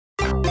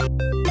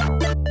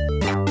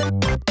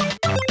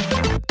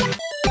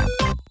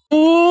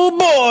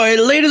right,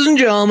 ladies and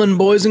gentlemen,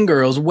 boys and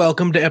girls,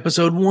 welcome to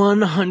episode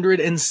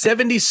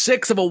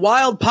 176 of A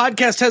Wild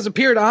Podcast Has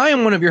Appeared. I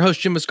am one of your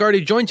hosts, Jim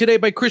Biscardi, joined today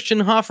by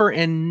Christian Hoffer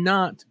and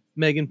not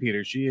Megan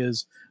Peters. She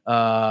is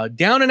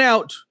down and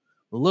out,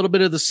 a little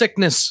bit of the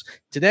sickness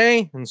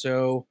today, and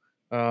so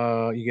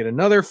you get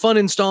another fun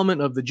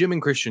installment of the Jim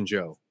and Christian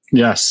show.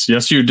 Yes,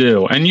 you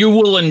do, and you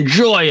will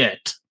enjoy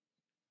it.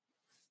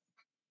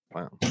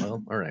 Wow.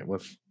 Well, all right.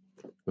 With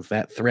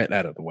that threat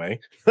out of the way.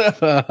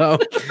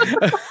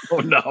 Oh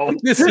no.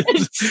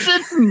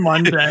 It's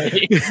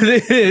Monday.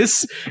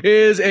 This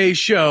is a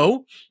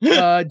show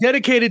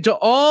dedicated to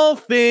all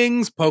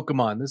things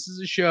Pokemon. This is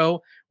a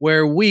show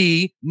where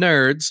we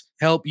nerds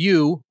help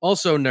you,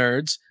 also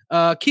nerds,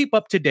 keep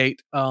up to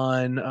date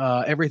on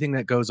everything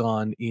that goes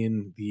on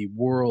in the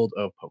world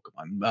of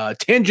Pokemon.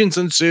 Tangents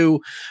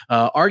ensue,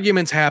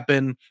 arguments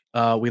happen,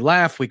 we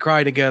laugh, we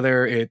cry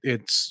together.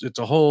 It's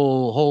a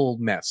whole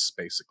mess,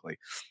 basically.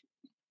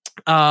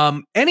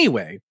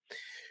 Anyway,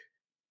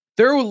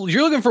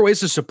 you're looking for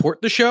ways to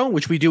support the show,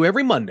 which we do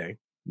every Monday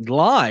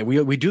live.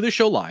 We do the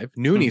show live,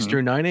 noon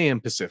Eastern, 9 a.m.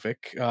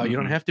 Pacific. You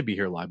don't have to be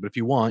here live, but if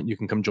you want, you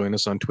can come join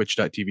us on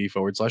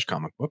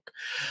twitch.tv/comic book.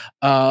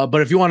 But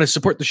if you want to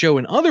support the show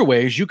in other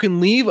ways, you can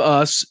leave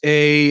us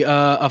a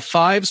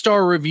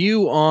 5-star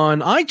review on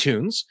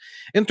iTunes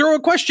and throw a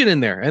question in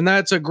there. And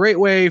that's a great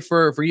way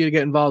for you to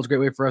get involved. It's a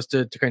great way for us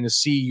to kind of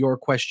see your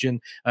question.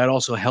 It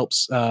also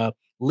helps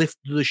lift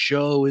the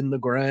show in the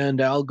grand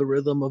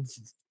algorithm of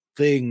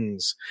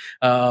things.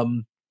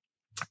 And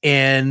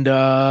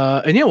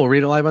yeah, we'll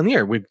read it live on the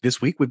air.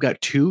 This week we've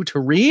got 2 to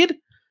read.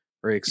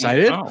 Very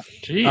excited. Oh,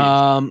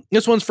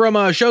 this one's from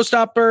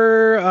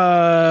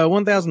Showstopper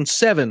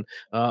 1007.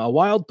 A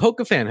Wild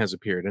Poke fan has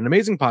appeared. An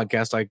amazing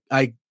podcast.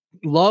 I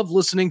love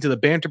listening to the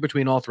banter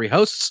between all 3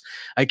 hosts.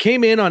 I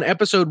came in on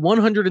episode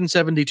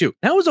 172.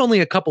 That was only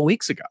a couple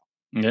weeks ago.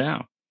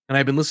 Yeah. And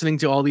I've been listening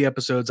to all the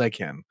episodes I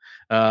can.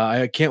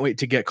 I can't wait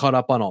to get caught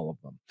up on all of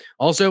them.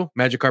 Also,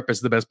 Magikarp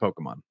is the best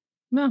Pokemon.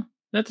 No,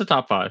 that's a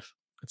top 5.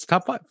 It's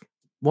top 5.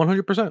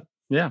 100%.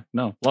 Yeah,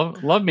 no.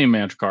 Love me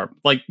Magikarp.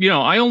 Like,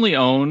 I only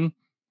own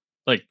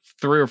like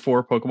 3 or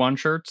 4 Pokemon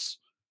shirts.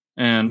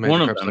 And Magikarp's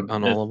one of them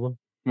on all of them.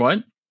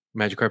 What?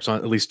 Magikarp's on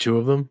at least 2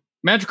 of them.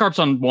 Magikarp's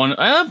on 1.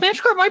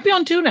 Magikarp might be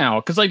on 2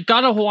 now because I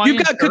got a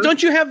Hawaiian.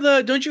 Don't you have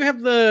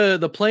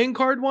the playing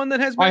card one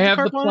that has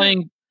Magikarp on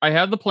it? I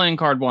have the playing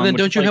card one. And then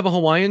don't you have a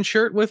Hawaiian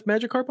shirt with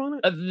Magikarp on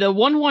it? The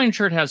one Hawaiian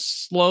shirt has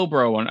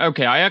Slowbro on.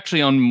 Okay, I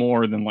actually own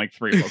more than like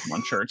 3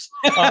 Pokemon shirts.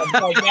 Now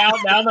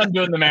that I'm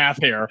doing the math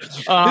here. This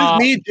is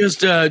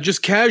me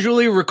just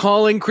casually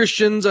recalling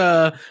Christian's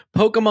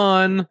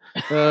Pokemon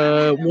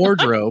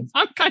wardrobe.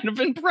 I'm kind of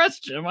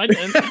impressed, Jim. I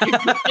didn't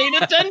think you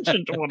paid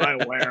attention to what I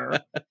wear.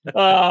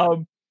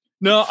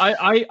 No,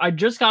 I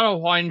just got a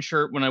Hawaiian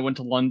shirt when I went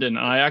to London,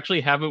 and I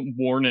actually haven't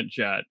worn it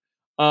yet.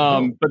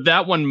 But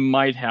that one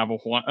might have a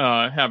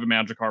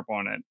Magikarp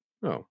on it.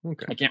 Oh,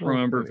 okay. I can't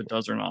remember if it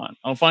does or not.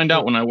 I'll find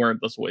out when I wear it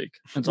this week.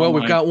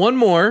 We've got one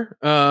more.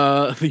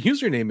 The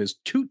username is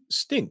Toot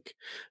Stink.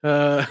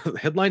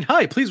 Headline: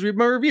 Hi, please read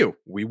my review.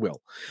 We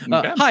will.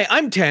 Okay. Hi,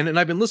 I'm 10, and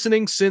I've been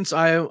listening since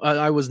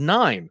I was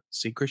 9.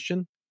 See,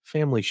 Christian?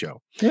 Family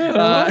show.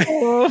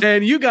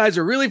 And you guys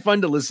are really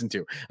fun to listen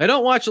to. I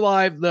don't watch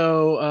live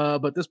though,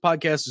 but this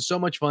podcast is so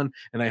much fun,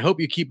 and I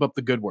hope you keep up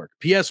the good work.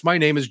 P.S. My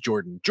name is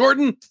Jordan.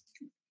 Jordan,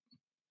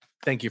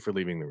 thank you for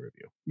leaving the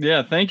review.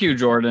 Yeah, thank you,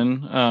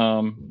 Jordan.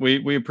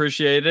 We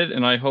appreciate it,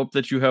 and I hope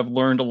that you have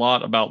learned a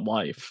lot about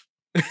life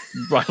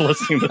by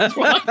listening to this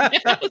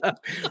podcast.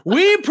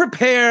 We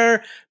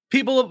prepare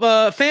people,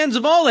 fans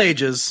of all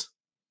ages,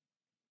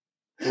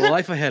 for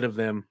life ahead of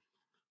them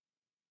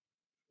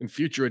in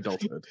future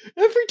adulthood.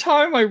 Every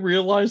time I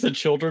realize that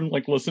children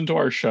like listen to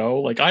our show,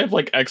 like I have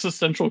like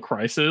existential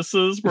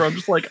crises where I'm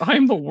just like,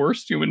 I'm the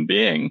worst human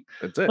being.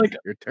 That's it. Like,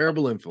 you're a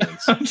terrible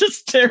influence. I'm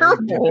just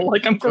terrible.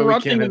 Like I'm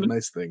corrupting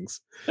nice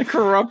things. I'm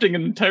corrupting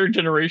an entire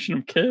generation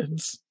of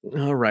kids.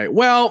 All right.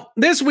 Well,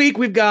 this week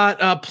we've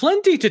got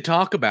plenty to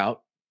talk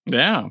about.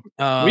 Yeah.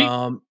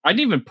 I didn't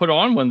even put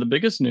on one of the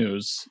biggest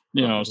news,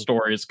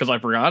 stories because I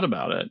forgot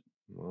about it.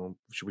 Well,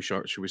 should we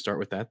start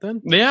with that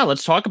then? Yeah,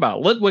 let's talk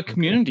about Litwick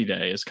Community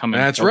Day is coming.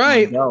 That's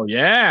right. Oh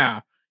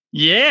yeah,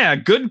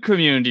 good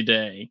Community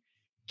Day.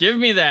 Give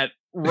me that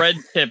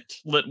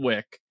red-tipped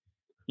Litwick.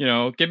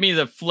 Give me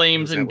the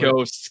flames and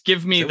ghosts.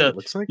 Give me the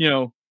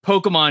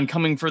Pokemon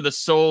coming for the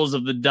souls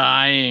of the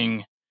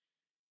dying.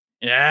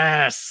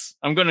 Yes,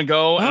 I'm gonna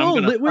go.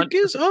 Litwick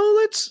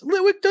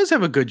Litwick does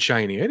have a good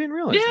shiny. I didn't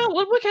realize. Yeah,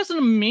 Litwick has an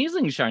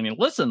amazing shiny.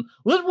 Listen,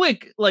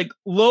 Litwick like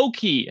low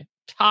key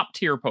top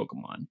tier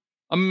Pokemon.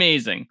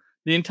 Amazing.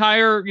 The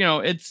entire,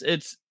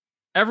 it's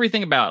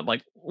everything about it.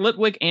 Like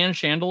Litwick and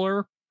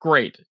Chandelure,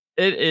 great.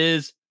 It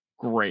is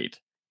great.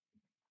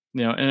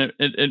 And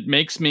it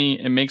makes me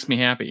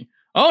happy.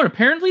 Oh, and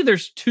apparently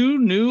there's 2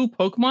 new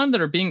Pokemon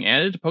that are being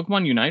added to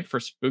Pokemon Unite for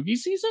spooky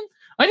season.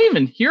 I didn't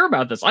even hear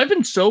about this. I've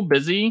been so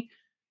busy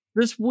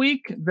this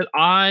week that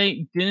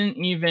I didn't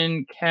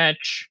even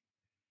catch.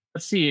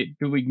 Let's see.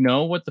 Do we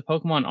know what the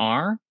Pokemon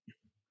are?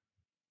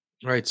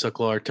 All right,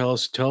 Sucklar, tell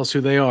us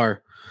who they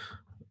are.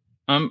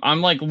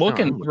 I'm like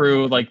looking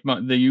through like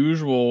the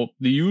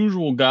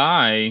usual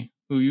guy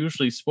who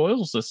usually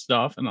spoils this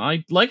stuff,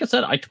 and like I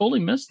said, I totally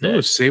missed it.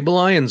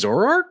 Sableye and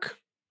Zoroark?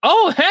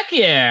 Oh heck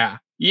yeah!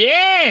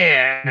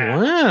 Yeah!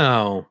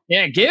 Wow.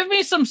 Yeah, give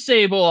me some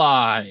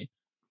Sableye.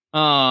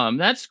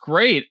 That's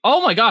great.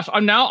 Oh my gosh,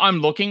 I'm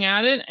looking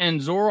at it, and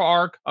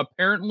Zoroark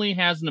apparently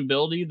has an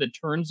ability that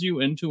turns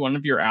you into one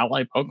of your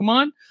ally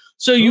Pokemon.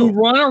 So you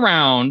run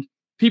around,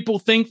 people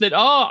think that,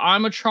 oh,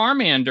 I'm a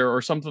Charmander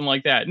or something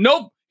like that.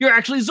 Nope, you're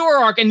actually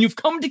Zoroark, and you've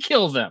come to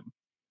kill them.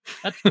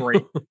 That's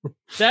great.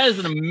 That is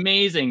an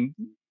amazing.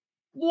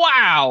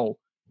 Wow.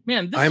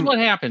 Man, this is what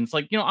happens.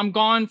 Like, I'm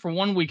gone for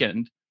one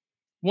weekend.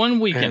 And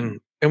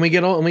we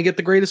get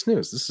the greatest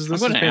news. This is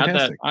fantastic.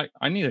 Add that.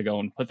 I need to go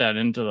and put that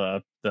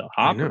into the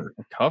hopper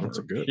cover. That's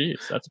good.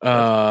 Jeez, that's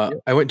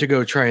I went to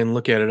go try and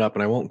look at it up,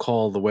 and I won't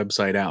call the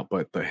website out,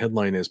 but the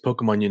headline is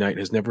Pokemon Unite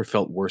has never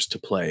felt worse to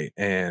play,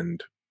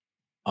 and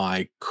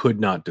I could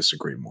not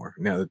disagree more.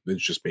 Now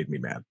it's just made me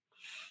mad.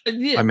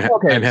 Yeah,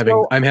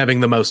 I'm having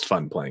the most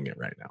fun playing it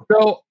right now.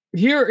 So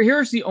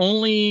here's the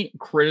only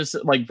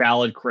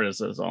valid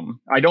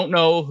criticism. I don't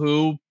know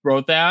who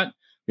wrote that,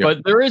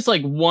 but there is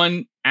like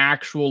one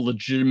actual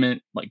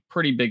legitimate, like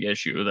pretty big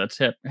issue that's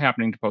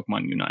happening to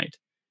Pokemon Unite.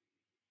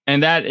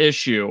 And that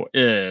issue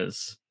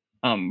is,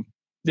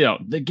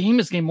 the game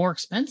is getting more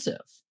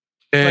expensive.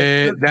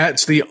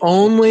 That's the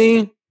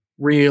only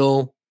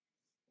real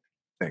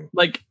thing.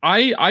 Like,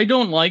 I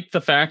don't like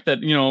the fact that,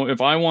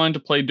 if I wanted to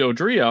play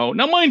Dodrio,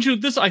 now mind you,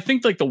 I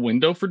think like the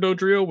window for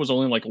Dodrio was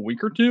only like a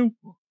week or two.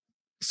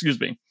 Excuse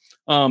me.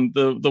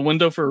 The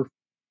window for,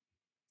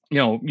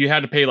 you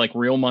had to pay like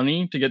real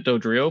money to get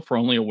Dodrio for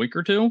only a week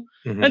or two.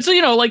 Mm-hmm. And so,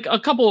 like a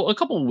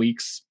couple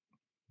weeks,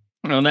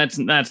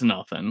 that's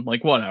nothing.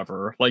 Like,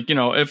 whatever. Like,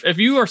 if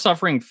you are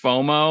suffering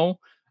FOMO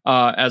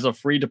as a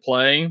free to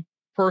play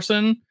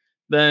person,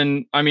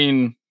 then I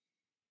mean,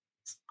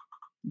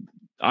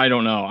 I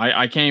don't know.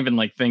 I can't even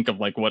like think of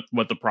like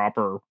what the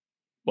proper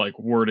like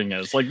wording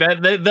is. Like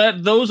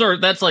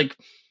that's like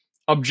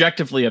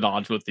objectively at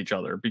odds with each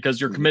other,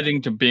 because you're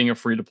committing to being a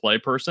free to play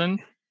person.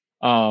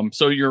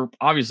 So you're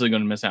obviously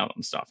going to miss out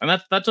on stuff, and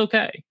that's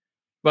okay.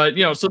 But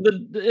you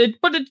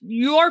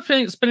are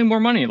spending more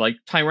money. Like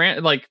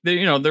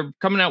they're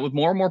coming out with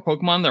more and more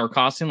Pokemon that are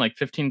costing like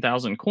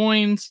 15,000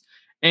 coins,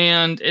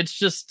 and it's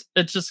just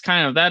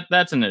kind of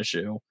that's an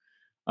issue.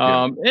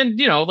 And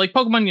like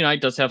Pokemon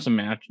Unite does have some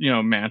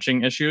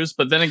matching issues,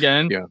 but then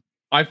again,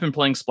 I've been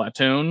playing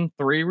Splatoon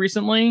 3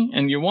 recently,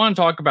 and you want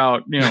to talk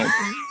about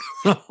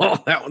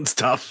oh, that one's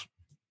tough.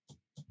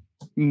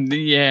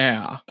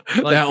 Yeah,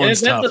 like, that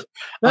one's tough.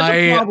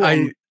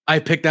 I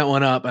picked that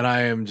one up, and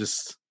I am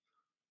just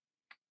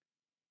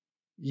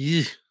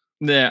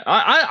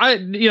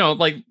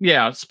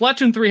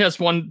Splatoon 3 has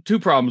two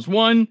problems.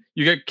 One,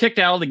 you get kicked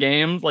out of the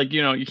game. Like,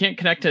 you can't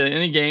connect to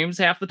any games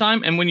half the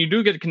time. And when you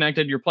do get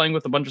connected, you're playing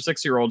with a bunch of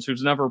 6-year-olds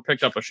who's never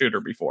picked up a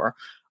shooter before.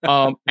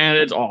 And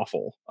it's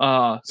awful.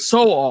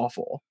 So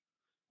awful.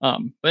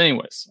 But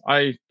anyways,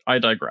 I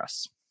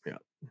digress. Yeah.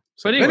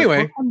 So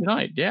anyway,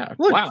 Unite,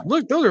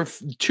 Look, those are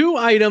 2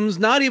 items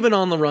not even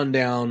on the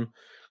rundown.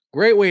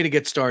 Great way to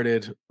get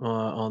started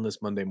on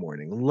this Monday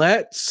morning. We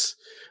got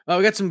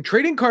some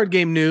trading card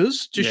game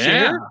news to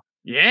share.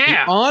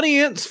 Yeah. The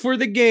audience for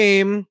the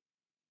game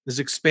is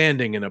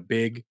expanding in a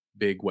big,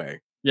 big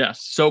way.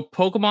 Yes. So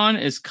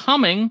Pokemon is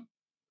coming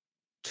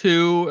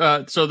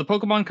to, so the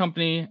Pokemon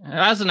Company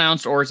has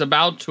announced, or is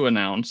about to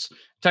announce.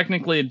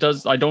 Technically, it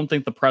does. I don't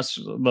think the press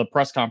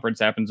conference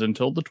happens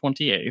until the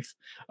 28th.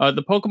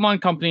 The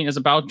Pokemon Company is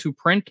about to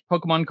print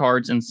Pokemon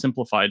cards in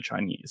simplified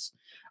Chinese.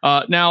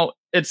 Now,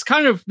 it's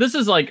this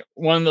is like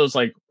one of those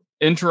like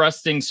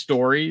interesting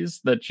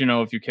stories that,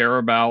 if you care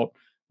about,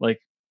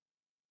 like,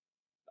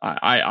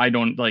 I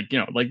don't like,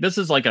 this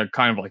is like a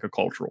kind of like a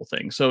cultural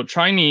thing. So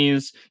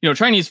Chinese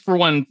for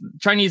one,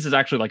 Chinese is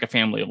actually like a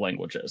family of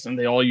languages, and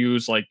they all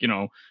use like,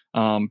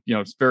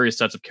 various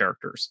sets of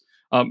characters.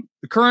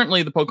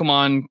 Currently, the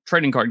Pokemon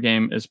trading card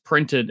game is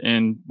printed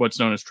in what's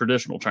known as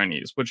traditional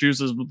Chinese, which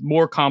uses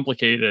more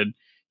complicated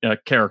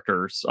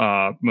characters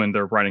when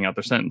they're writing out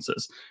their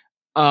sentences.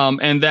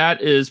 And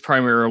that is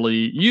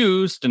primarily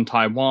used in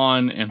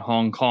Taiwan and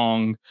Hong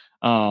Kong,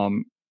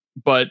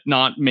 but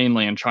not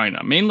mainland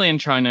China.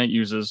 Mainland China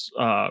uses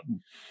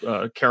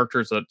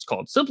characters that's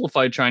called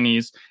simplified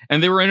Chinese,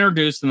 and they were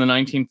introduced in the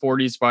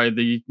 1940s by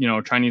the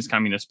Chinese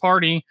Communist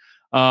Party,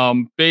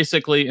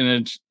 basically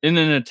in an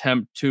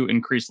attempt to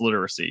increase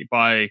literacy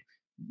by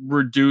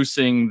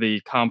reducing the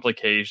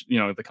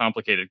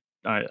complicated.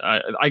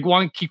 I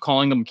want to keep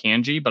calling them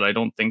kanji, but I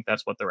don't think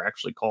that's what they're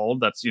actually called.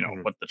 That's,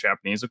 what the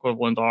Japanese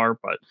equivalent are,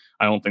 but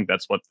I don't think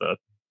that's what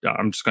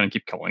I'm just going to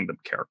keep calling them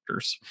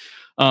characters.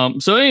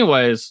 So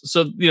anyways,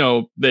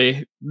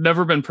 they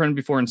never been printed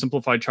before in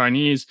simplified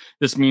Chinese.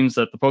 This means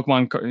that the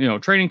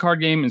Pokemon, trading card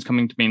game is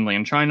coming to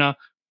mainland China.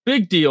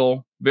 Big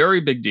deal,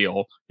 very big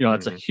deal.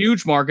 It's a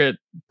huge market.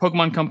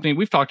 Pokemon Company,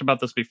 we've talked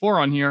about this before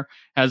on here,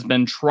 has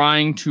been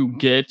trying to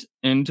get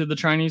into the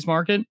Chinese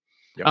market.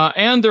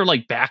 And they're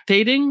like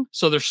backdating,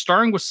 so they're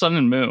starting with Sun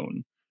and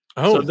Moon.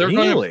 Oh, so they're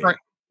really?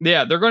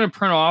 They're going to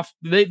print off.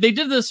 They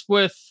did this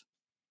with.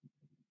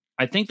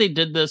 I think they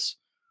did this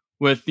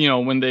with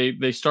when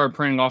they started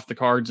printing off the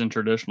cards in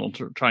traditional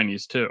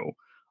Chinese too.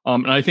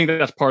 And I think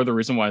that's part of the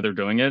reason why they're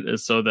doing it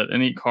is so that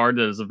any card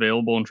that is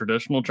available in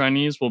traditional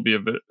Chinese will be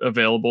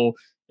available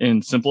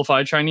in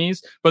simplified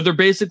Chinese. But they're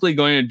basically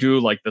going to do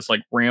like this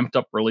like ramped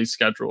up release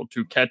schedule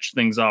to catch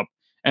things up.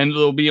 And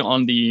it'll be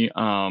on the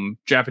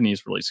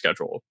Japanese release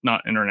schedule,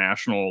 not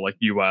international like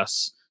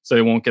US. So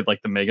they won't get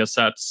like the mega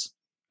sets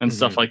and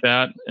stuff like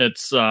that.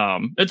 It's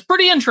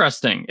pretty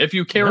interesting if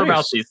you care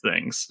about these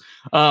things,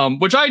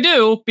 which I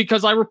do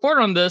because I report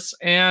on this,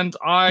 and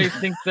I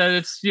think that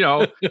it's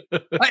so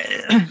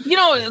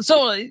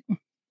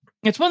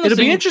it's one. It'll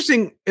be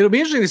interesting. It'll be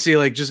interesting to see.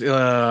 Like just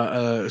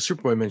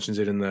Superboy mentions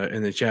it in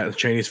the chat. The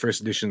Chinese first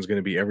edition is going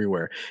to be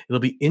everywhere. It'll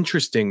be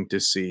interesting to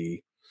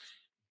see.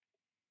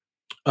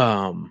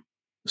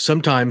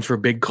 Sometimes for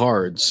big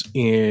cards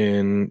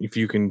if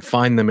you can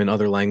find them in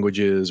other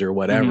languages or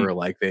whatever,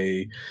 like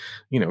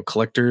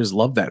collectors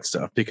love that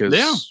stuff because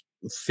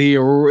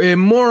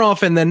more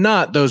often than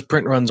not, those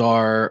print runs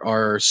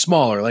are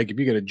smaller. Like if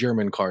you get a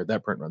German card,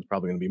 that print run's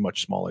probably going to be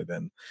much smaller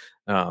than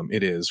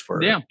it is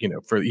for,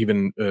 for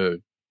even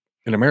an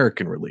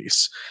American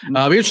release.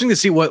 It'll be interesting to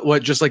see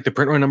what just like the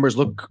print run numbers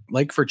look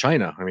like for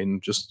China. I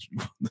mean, just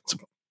it's a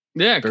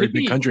very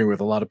big country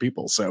with a lot of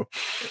people. So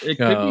it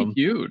could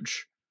be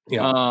huge.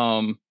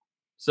 Yeah.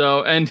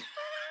 So and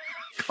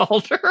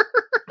Calder.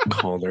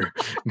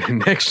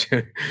 Next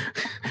year,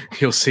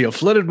 you'll see a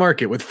flooded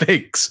market with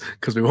fakes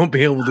because we won't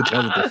be able to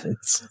tell the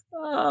difference.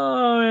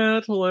 Oh yeah,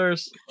 that's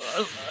hilarious.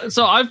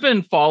 So I've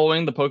been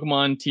following the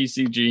Pokemon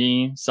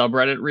TCG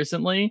subreddit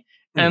recently,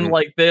 and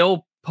like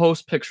they'll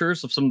post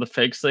pictures of some of the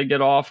fakes they get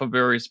off of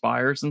various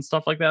buyers and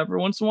stuff like that every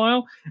once in a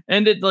while,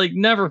 and it like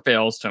never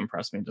fails to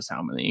impress me just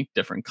how many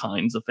different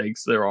kinds of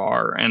fakes there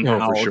are and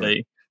how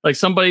they like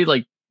somebody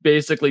like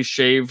basically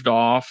shaved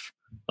off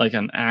like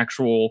an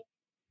actual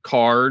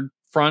card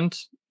front,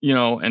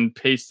 and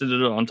pasted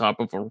it on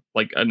top of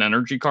like an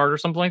energy card or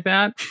something like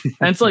that.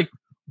 And it's like,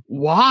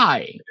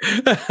 why?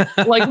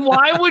 Like,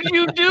 why would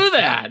you do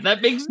that?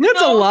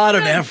 That's a lot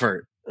of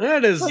effort.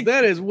 That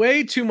is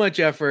way too much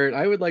effort.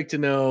 I would like to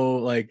know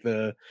like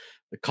the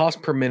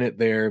cost per minute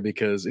there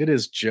because it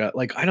is just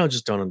like I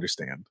don't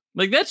understand.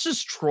 Like that's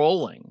just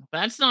trolling.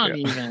 That's not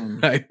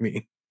even. I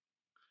mean,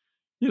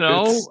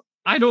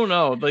 I don't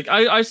know. Like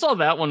I saw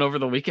that one over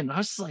the weekend. I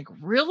was like,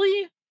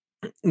 really?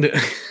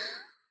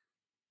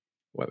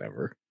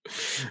 Whatever.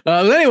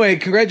 Anyway,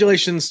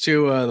 congratulations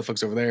to the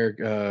folks over there.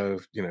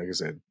 Like I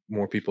said,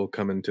 more people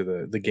coming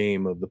to the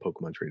game of the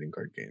Pokemon trading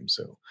card game.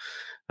 So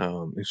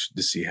interested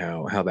to see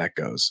how that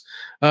goes.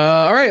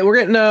 All right, we're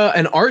getting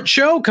an art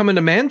show coming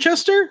to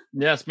Manchester.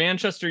 Yes,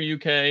 Manchester,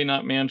 UK,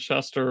 not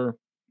Manchester,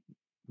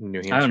 New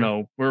Hampshire. I don't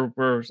know.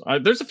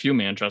 There's a few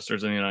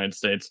Manchesters in the United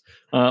States.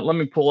 Let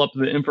me pull up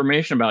the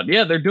information about it.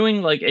 Yeah, they're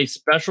doing like a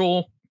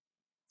special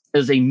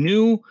as a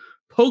new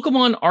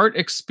Pokemon art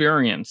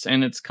experience,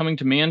 and it's coming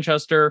to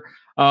Manchester.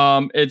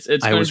 It's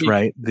I was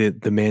right.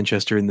 The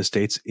Manchester in the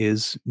States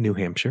is New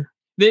Hampshire.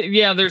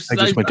 There's I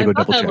just went to go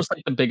double check. That was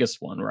like the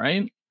biggest one,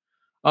 right?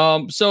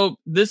 So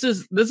this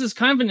is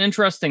kind of an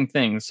interesting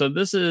thing. So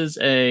this is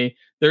they're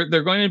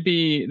going to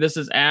be, this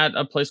is at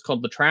a place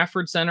called the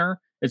Trafford Center.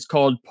 It's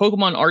called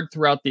Pokemon Art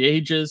Throughout the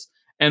Ages.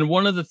 And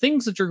one of the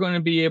things that you're going to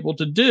be able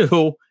to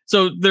do,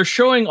 so they're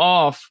showing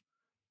off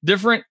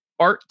different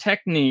art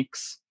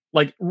techniques,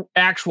 like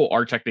actual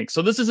art techniques.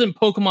 So this isn't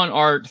Pokemon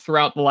art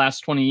throughout the last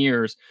 20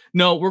 years.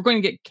 No, we're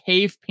going to get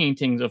cave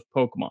paintings of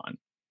Pokemon.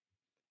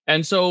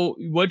 And so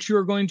what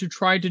you're going to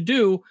try to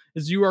do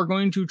is you are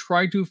going to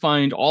try to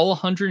find all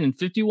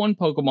 151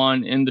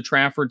 Pokemon in the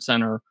Trafford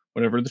Center,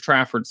 whatever the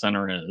Trafford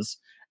Center is.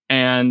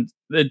 And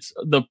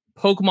the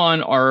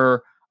Pokemon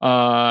are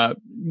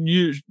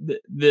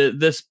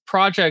this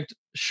project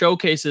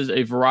showcases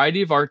a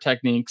variety of art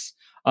techniques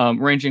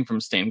ranging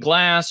from stained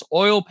glass,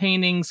 oil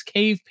paintings,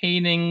 cave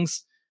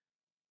paintings,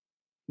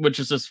 which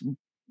is just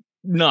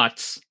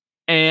nuts.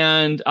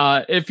 And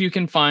if you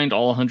can find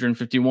all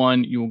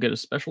 151, you will get a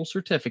special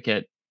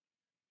certificate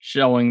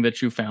showing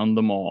that you found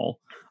them all.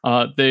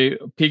 The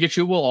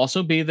Pikachu will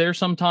also be there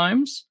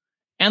sometimes,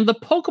 and the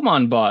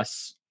Pokemon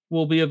bus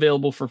will be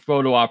available for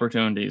photo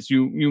opportunities.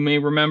 You may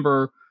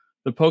remember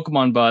the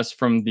Pokemon bus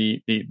from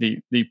the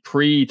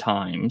pre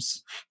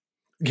times.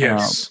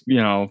 Yes,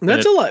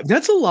 that's a lot.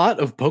 That's a lot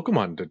of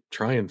Pokemon to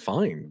try and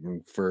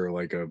find for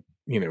like an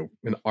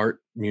art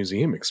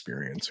museum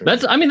experience.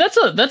 That's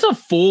a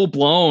full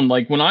blown,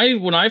 like when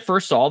I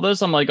first saw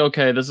this, I'm like,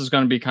 okay, this is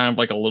going to be kind of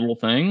like a little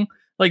thing.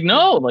 Like,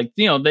 no, like,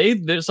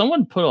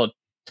 someone put a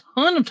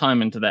ton of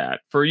time into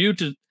that for you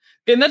to,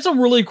 and that's a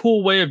really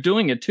cool way of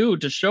doing it too,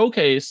 to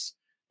showcase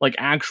like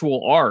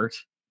actual art,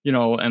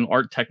 and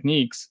art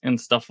techniques and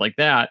stuff like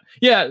that.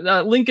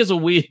 Yeah. Link is a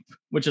Weep,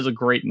 which is a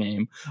great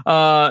name.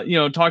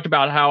 Talked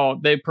about how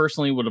they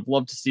personally would have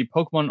loved to see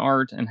Pokemon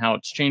art and how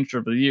it's changed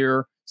over the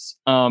year.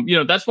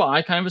 That's what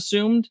I kind of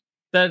assumed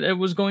that it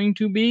was going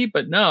to be,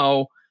 but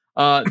no.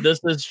 This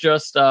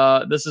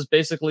is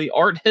basically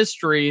art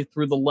history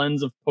through the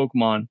lens of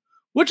Pokemon,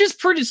 which is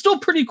still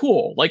pretty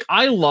cool. Like,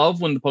 I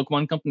love when the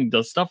Pokemon Company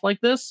does stuff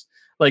like this,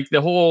 like the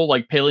whole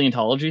like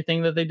paleontology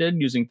thing that they did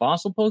using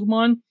fossil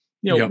Pokemon.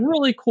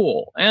 Really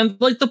cool. And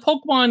like the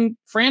Pokemon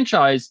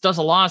franchise does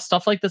a lot of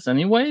stuff like this,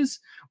 anyways,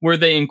 where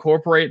they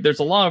incorporate. There's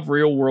a lot of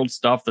real world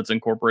stuff that's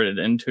incorporated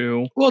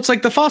into. Well, it's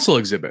like the fossil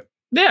exhibit.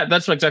 Yeah,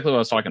 that's exactly what I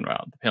was talking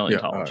about. The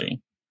paleontology.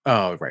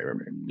 Right.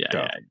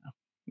 Yeah.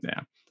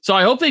 So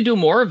I hope they do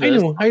more of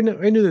this. I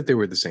knew that they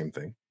were the same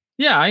thing.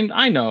 Yeah,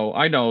 I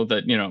know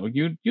that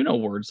you know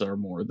words that are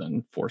more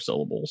than 4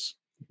 syllables.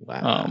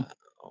 Wow.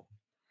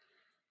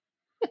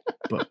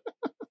 But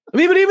but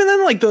even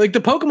then, like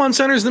the Pokemon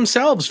centers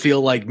themselves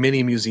feel like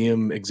mini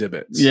museum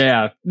exhibits.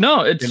 Yeah,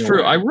 no, it's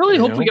true. I really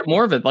hope we get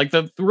more of it. Like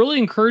the really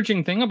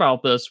encouraging thing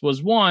about this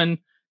was, one,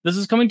 this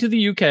is coming to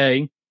the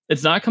UK.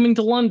 It's not coming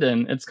to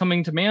London. It's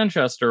coming to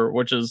Manchester,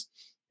 which is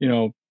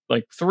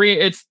like 3.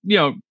 It's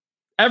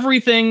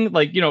everything,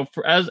 like,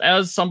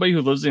 as somebody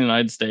who lives in the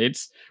United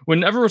States,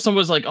 whenever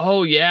someone's like,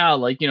 oh yeah,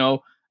 like,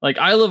 like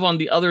I live on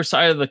the other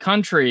side of the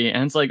country,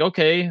 and it's like,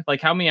 okay,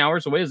 like how many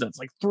hours away is that? It's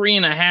like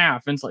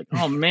 3.5. And it's like,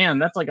 oh man,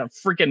 that's like a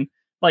freaking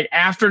like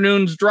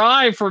afternoon's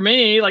drive for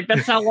me. Like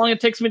that's how long it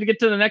takes me to get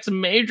to the next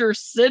major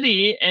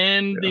city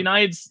in the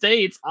United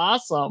States.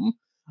 Awesome.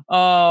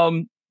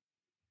 But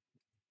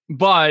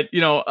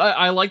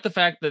I like the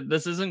fact that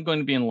this isn't going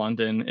to be in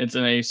London. It's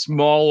in a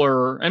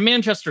smaller, and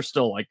Manchester's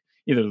still like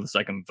either the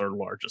second or third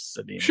largest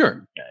city in the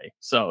UK.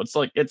 So it's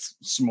like, it's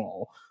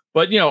small.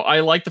 But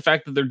I like the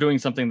fact that they're doing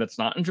something that's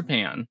not in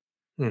Japan,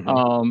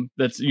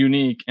 that's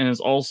unique, and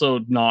is also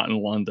not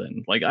in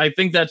London. Like, I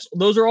think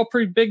those are all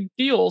pretty big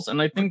deals,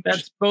 and I think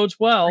that bodes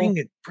well.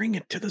 Bring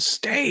it to the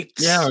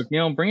States. Yeah,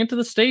 bring it to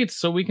the States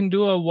so we can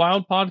do a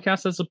wild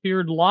podcast that's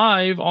appeared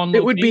live on.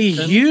 It would be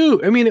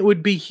huge. I mean, it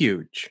would be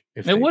huge.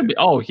 It would be.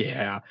 Oh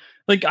yeah.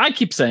 Like, I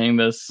keep saying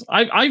this.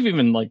 I've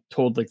even like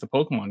told like the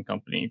Pokemon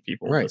Company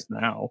people this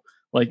now.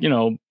 Like,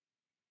 do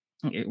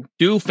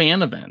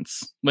fan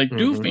events. Like,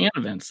 do fan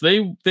events.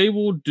 They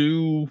will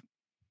do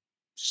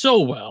so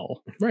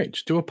well. Right.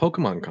 Just do a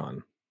Pokemon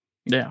Con.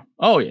 Yeah.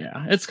 Oh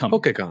yeah. It's coming.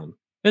 PokeCon.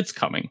 It's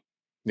coming.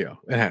 Yeah,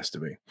 it has to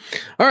be.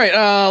 All right.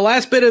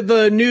 Last bit of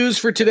the news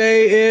for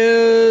today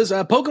is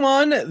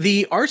Pokemon: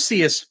 The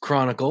Arceus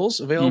Chronicles,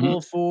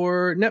 available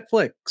for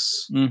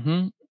Netflix.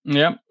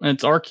 Yep,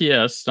 it's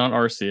Arceus, not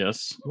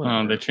Arceus.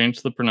 They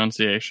changed the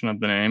pronunciation of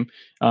the name.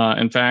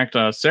 In fact,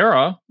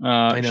 Sarah,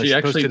 I know, she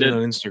actually posted did it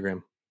on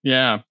Instagram.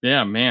 Yeah,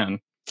 man.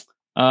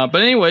 But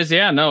anyways,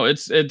 yeah, no,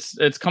 it's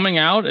coming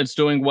out. It's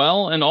doing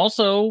well, and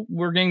also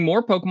we're getting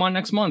more Pokemon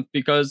next month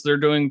because they're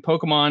doing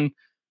Pokemon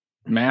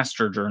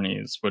Master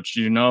Journeys, which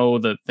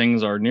that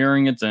things are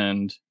nearing its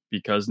end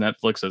because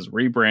Netflix has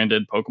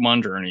rebranded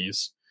Pokemon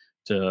Journeys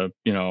to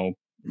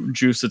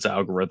juice its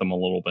algorithm a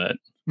little bit.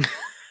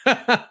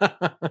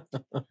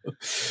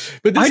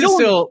 But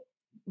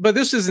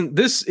this isn't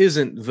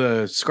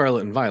the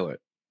Scarlet and Violet.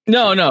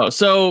 No.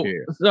 So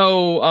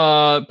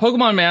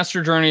Pokemon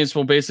Master Journeys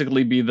will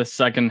basically be the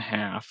second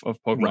half of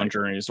Pokemon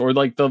Journeys, or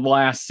like the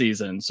last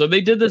season. So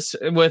they did this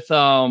with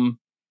Pokemon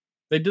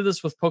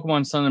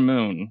Sun and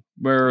Moon,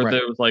 where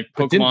there was like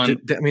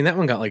Pokemon. That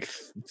one got like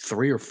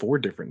 3 or 4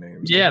 different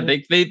names. Yeah,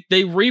 they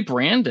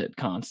rebrand it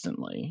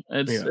constantly.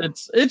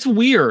 It's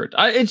weird.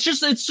 It's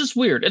just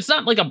weird. It's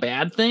not like a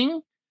bad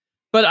thing,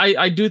 but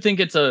I do think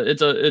it's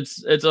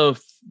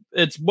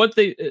what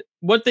they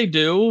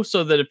do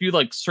so that if you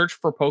like search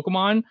for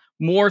Pokemon,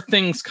 more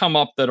things come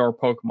up that are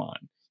Pokemon.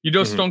 You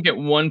just don't get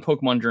one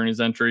Pokemon Journeys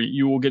entry.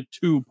 You will get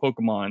 2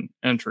 Pokemon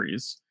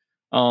entries.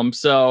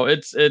 So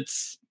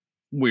it's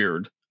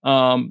weird.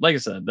 Like I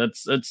said,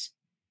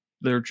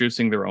 they're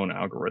juicing their own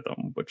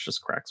algorithm, which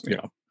just cracks me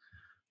up.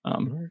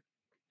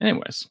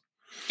 Anyways.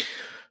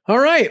 All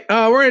right,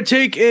 we're going to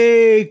take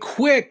a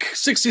quick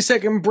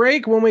 60-second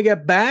break. When we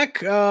get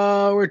back, maybe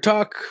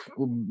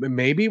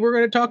we're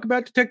going to talk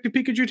about Detective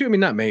Pikachu 2. I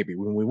mean, not maybe,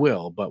 we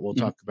will, but we'll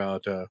talk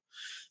about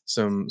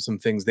some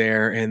things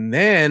there. And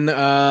then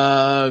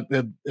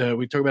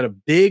we talk about a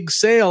big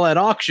sale at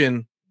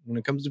auction when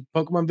it comes to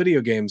Pokemon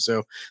video games.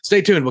 So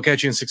stay tuned. We'll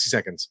catch you in 60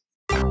 seconds.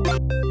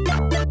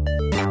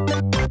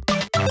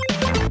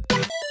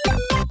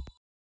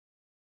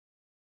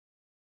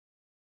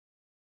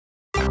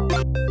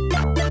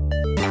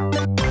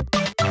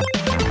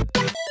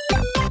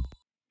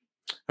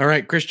 All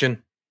right,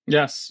 Christian.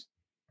 Yes,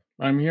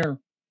 I'm here.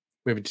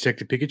 We have a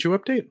Detective Pikachu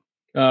update?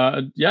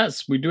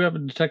 Yes, we do have a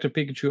Detective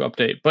Pikachu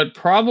update, but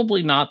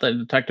probably not the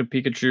Detective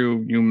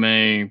Pikachu you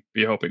may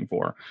be hoping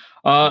for.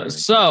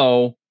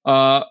 So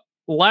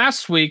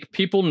last week,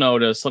 people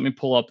noticed, let me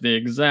pull up the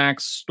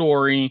exact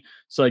story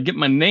so I get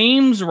my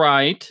names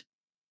right.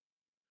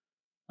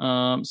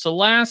 So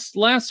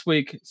last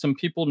week, some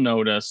people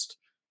noticed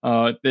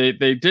they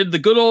did the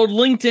good old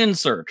LinkedIn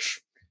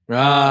search.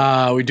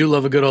 We do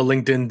love a good old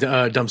LinkedIn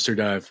dumpster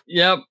dive.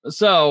 Yep.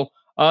 So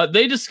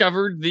they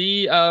discovered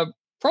the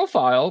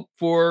profile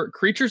for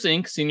Creatures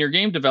Inc. senior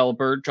game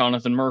developer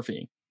Jonathan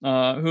Murphy.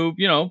 who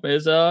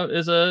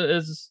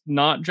is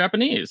not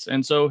Japanese,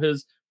 and so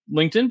his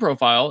LinkedIn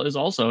profile is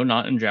also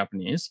not in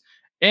Japanese.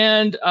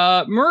 And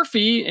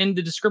Murphy, in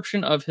the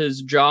description of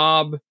his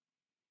job,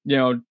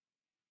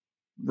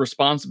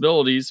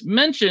 responsibilities,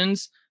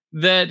 mentions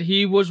that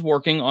he was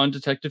working on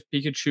Detective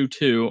Pikachu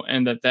 2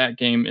 and that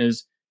game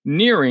is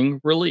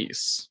nearing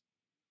release.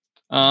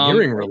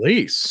 Nearing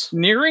release.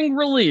 Nearing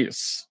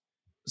release.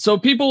 So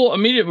people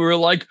immediately were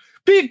like,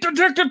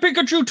 Detective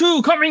Pikachu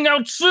 2 coming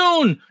out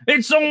soon.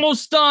 It's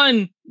almost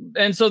done.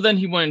 And so then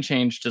he went and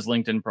changed his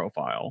LinkedIn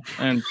profile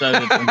and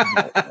said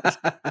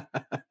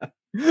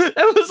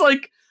it was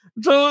like,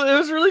 so it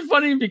was really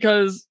funny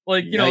because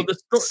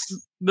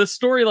the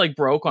story like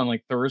broke on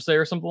like Thursday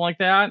or something like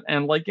that.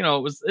 And like,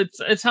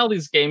 it's how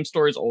these game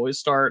stories always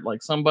start.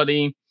 Like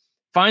somebody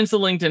finds the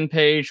LinkedIn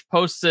page,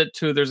 posts it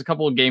to, there's a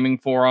couple of gaming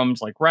forums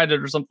like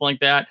Reddit or something like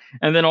that.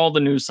 And then all the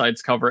news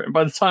sites cover it. And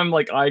by the time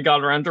like I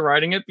got around to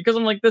writing it, because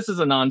I'm like, this is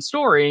a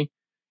non-story,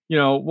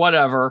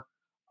 whatever.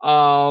 He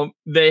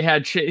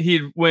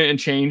went and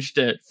changed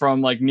it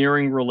from like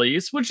nearing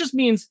release, which just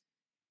means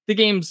the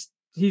game's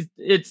he's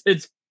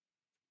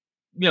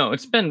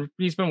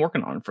been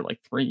working on it for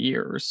like 3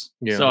 years.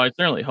 Yeah. So I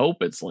certainly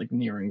hope it's like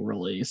nearing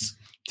release.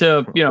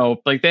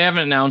 Like they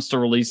haven't announced a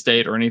release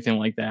date or anything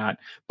like that.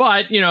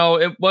 But,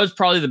 it was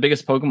probably the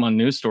biggest Pokemon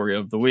news story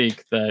of the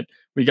week that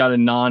we got a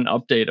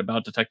non-update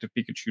about Detective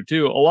Pikachu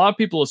 2. A lot of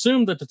people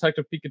assumed that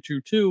Detective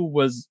Pikachu 2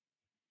 was,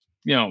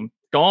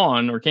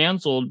 gone or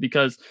canceled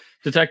because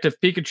Detective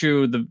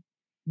Pikachu, the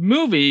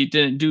movie,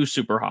 didn't do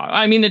super hot.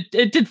 I mean, it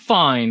did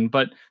fine,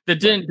 but it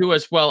didn't do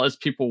as well as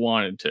people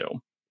wanted to.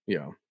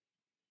 Yeah.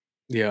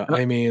 Yeah,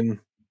 I mean,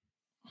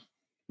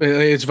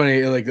 it's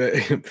funny, like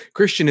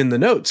Christian in the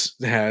notes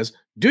has,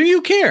 do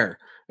you care?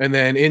 And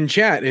then in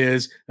chat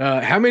is,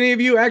 how many of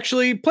you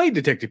actually played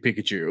Detective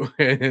Pikachu?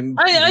 And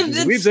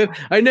we said,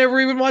 I never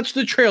even watched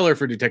the trailer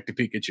for Detective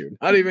Pikachu.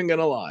 Not even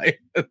gonna lie.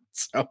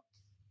 So,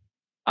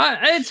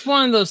 it's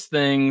one of those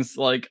things,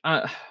 like...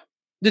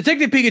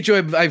 Detective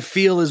Pikachu, I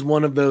feel, is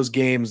one of those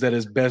games that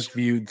is best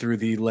viewed through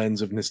the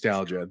lens of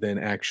nostalgia than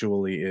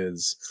actually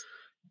is...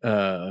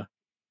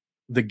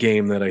 the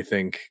game that I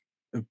think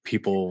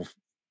people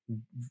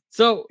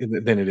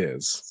than it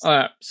is.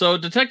 So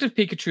Detective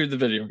Pikachu, the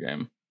video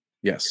game.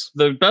 Yes.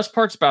 The best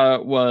parts about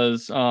it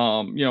was,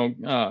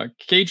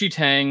 Keiji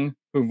Tang,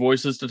 who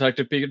voices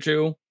Detective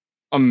Pikachu,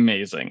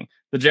 amazing.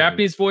 The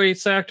Japanese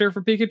voice actor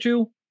for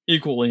Pikachu,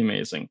 equally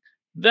amazing.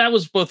 That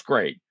was both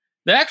great.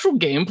 The actual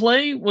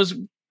gameplay was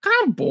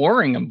kind of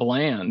boring and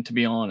bland, to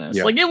be honest.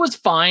 Yeah. Like, it was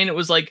fine. It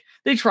was like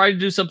they tried to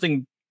do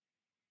something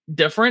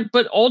different,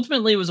 but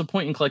ultimately it was a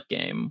point and click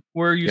game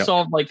where you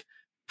solved like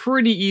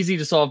pretty easy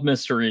to solve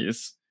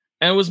mysteries,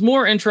 and it was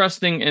more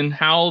interesting in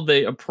how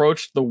they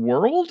approached the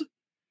world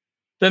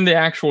than the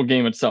actual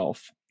game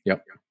itself.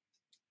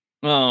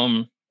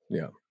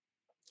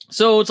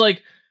 So it's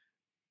like,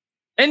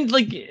 and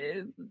like,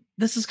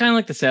 this is kind of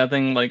like the sad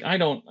thing, like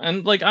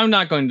I'm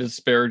not going to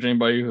disparage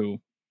anybody who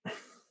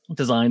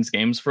designs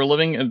games for a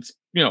living. It's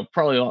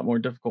probably a lot more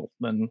difficult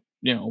than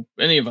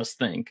any of us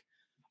think.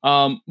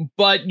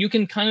 But you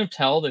can kind of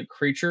tell that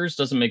Creatures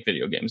doesn't make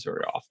video games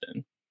very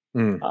often.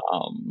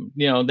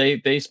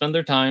 They spend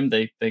their time,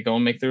 they go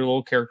and make their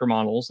little character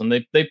models, and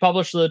they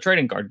publish the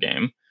trading card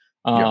game.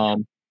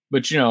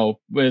 Which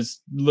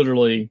was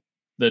literally,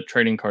 the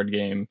trading card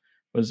game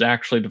was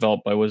actually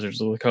developed by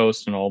Wizards of the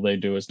Coast, and all they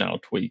do is now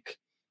tweak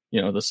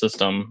the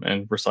system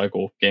and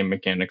recycle game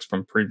mechanics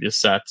from previous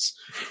sets.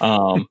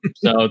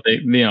 So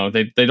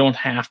they don't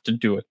have to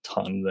do a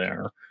ton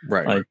there.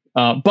 Right.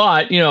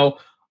 But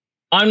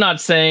I'm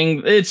not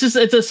saying it's a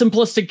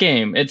simplistic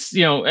game. It's,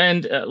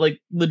 and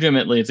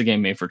legitimately it's a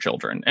game made for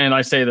children. And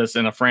I say this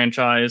in a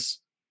franchise,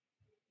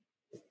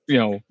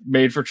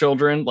 made for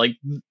children. Like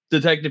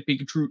Detective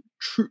Pikachu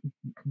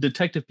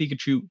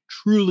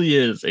truly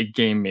is a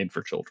game made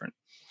for children.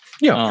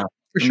 Yeah,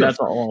 for sure. That's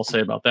all I'll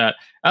say about that.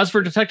 As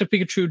for Detective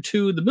Pikachu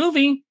 2, the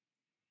movie,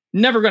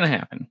 never going to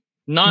happen.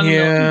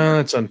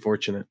 That's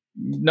unfortunate.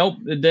 Nope.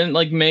 It didn't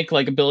make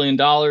 $1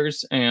 billion.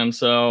 And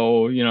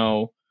so,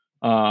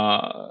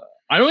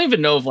 I don't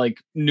even know if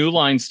New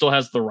Line still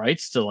has the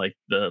rights to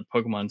the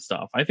Pokemon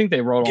stuff. I think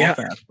they wrote off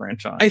that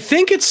franchise. I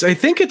think it's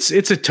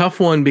a tough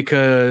one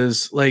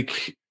because don't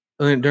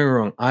get me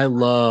wrong, I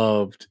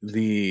loved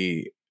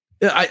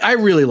I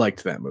really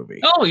liked that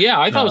movie. Oh yeah,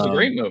 I thought it was a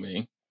great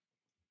movie.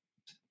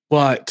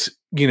 But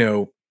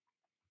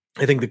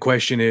I think the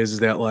question is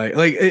that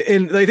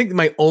and I think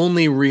my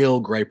only real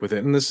gripe with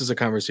it, and this is a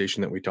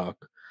conversation that we talk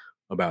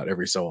about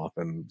every so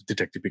often,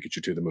 Detective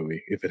Pikachu 2, the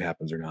movie, if it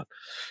happens or not,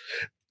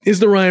 is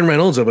the Ryan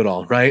Reynolds of it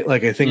all, right?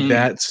 I think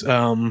that's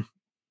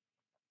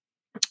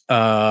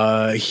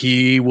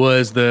he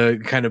was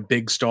the kind of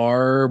big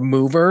star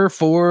mover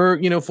for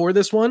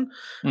this one.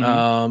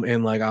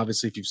 And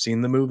obviously if you've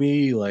seen the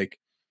movie,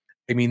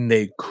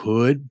 they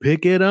could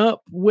pick it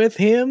up with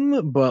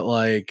him, but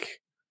I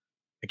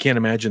can't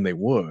imagine they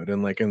would.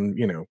 And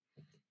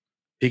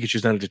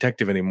Pikachu's not a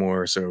detective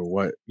anymore, so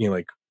what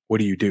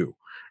do you do?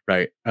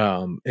 right?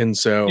 And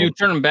so you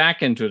turn him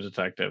back into a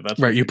detective. That's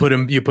right. You put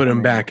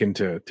him back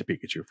into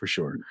Pikachu for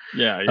sure.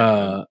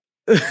 Yeah.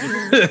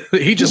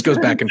 He just goes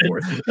back and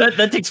forth.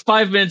 That takes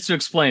 5 minutes to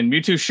explain.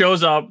 Mewtwo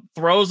shows up,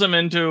 throws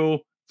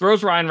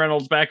Ryan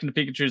Reynolds back into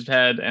Pikachu's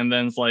head, and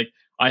then it's like,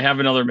 I have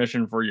another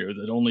mission for you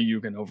that only you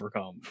can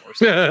overcome, or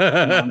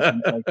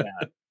something like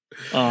that.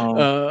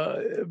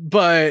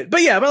 But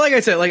like I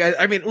said, like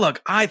I mean,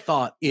 look, I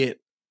thought it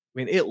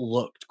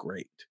looked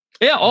great.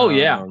 Yeah. Oh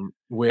yeah.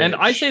 And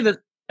I say that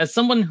as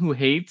someone who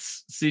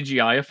hates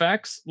CGI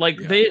effects, like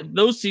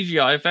those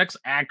CGI effects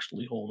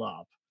actually hold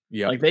up.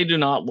 Yeah. Like they do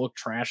not look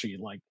trashy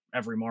like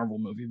every Marvel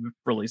movie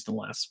released in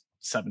the last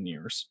 7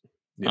 years.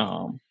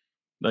 Yeah.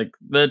 Like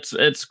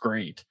it's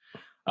great.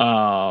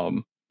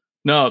 No,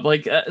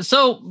 like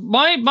so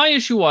my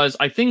issue was,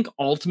 I think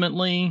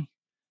ultimately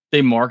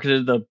they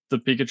marketed the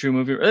Pikachu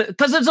movie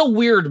because it's a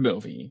weird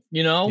movie,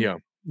 you know? Yeah.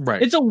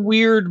 Right. It's a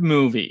weird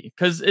movie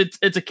because it's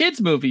a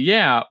kid's movie,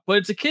 yeah, but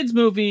it's a kid's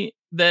movie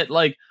that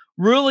like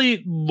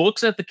really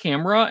looks at the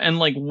camera and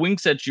like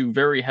winks at you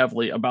very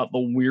heavily about the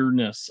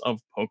weirdness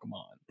of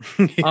Pokemon.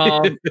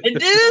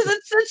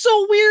 It's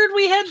so weird.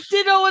 We had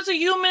Ditto as a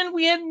human.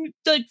 We had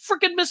like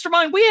freaking Mr.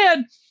 Mime. We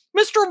had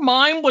Mr.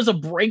 Mime was a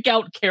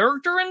breakout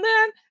character in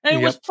that,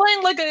 and it was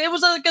playing like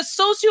a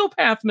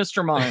sociopath.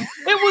 Mr. Mime.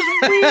 It was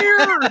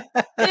weird.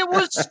 It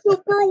was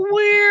super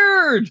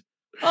weird.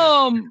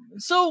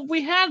 So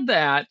we had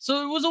that.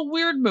 So it was a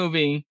weird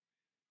movie.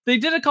 They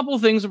did a couple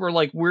of things that were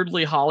like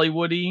weirdly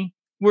Hollywoody,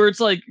 where it's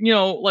like, you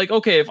know, like,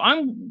 okay, if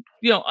I'm,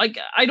 you know,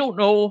 I don't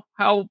know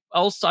how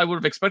else I would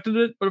have expected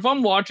it, but if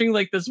I'm watching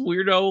like this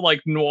weirdo,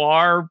 like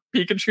noir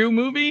Pikachu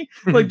movie,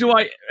 like, do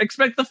I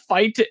expect the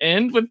fight to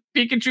end with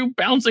Pikachu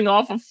bouncing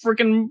off of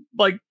freaking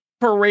like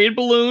parade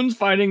balloons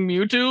fighting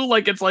Mewtwo?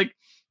 Like, it's like,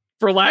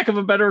 for lack of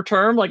a better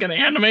term, like an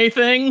anime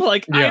thing.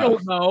 Like, I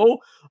don't know.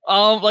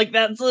 Like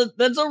that's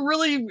a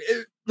really,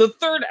 the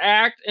third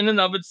act in and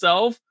of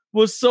itself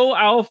was so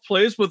out of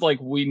place with like,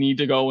 we need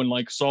to go and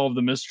like solve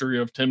the mystery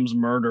of Tim's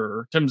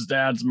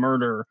dad's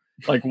murder.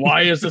 Like,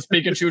 why is this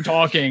Pikachu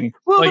talking?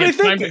 Well, like, but it's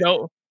time to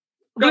go.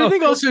 But I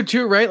think also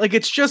too, right? Like,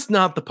 it's just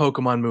not the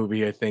Pokemon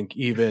movie. I think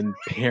even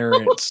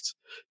parents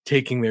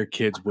taking their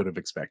kids would have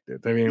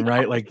expected. I mean,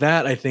 right? Like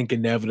that, I think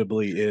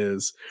inevitably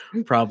is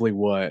probably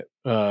what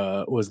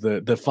was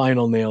the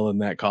final nail in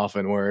that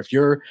coffin. Where if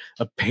you're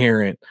a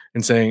parent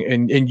and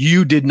saying, and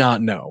you did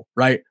not know,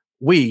 right?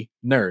 We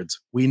nerds,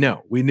 we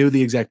knew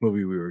the exact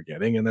movie we were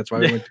getting, and that's why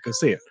we went to go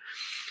see it.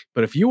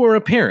 But if you were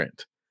a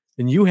parent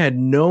and you had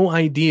no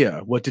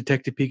idea what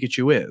Detective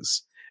Pikachu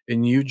is,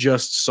 and you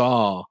just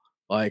saw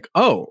like,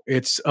 oh,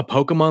 it's a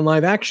Pokemon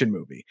live action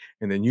movie,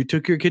 and then you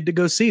took your kid to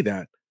go see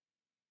that,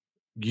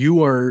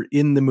 you are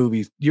in the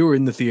movie, you were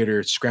in the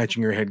theater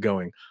scratching your head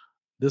going,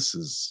 this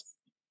is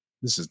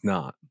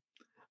not,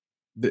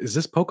 is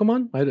this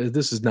Pokemon?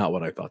 This is not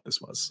what I thought this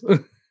was.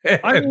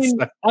 I mean,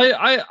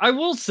 I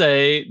will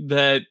say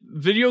that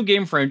video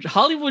game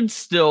Hollywood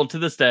still to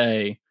this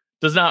day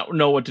does not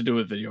know what to do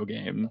with video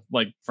game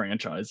like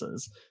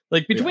franchises.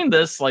 Like between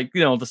this, like,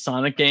 you know, the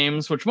Sonic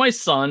games, which my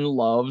son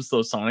loves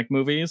those Sonic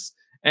movies,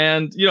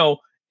 and you know,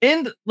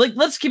 and like,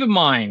 let's keep in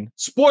mind,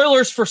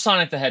 spoilers for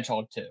Sonic the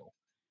Hedgehog 2.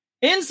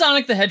 In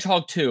Sonic the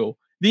Hedgehog 2,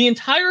 the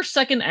entire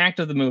second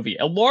act of the movie,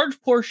 a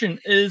large portion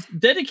is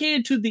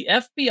dedicated to the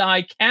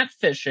FBI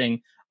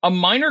catfishing a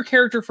minor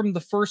character from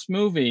the first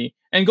movie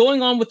and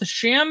going on with a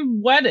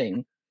sham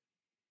wedding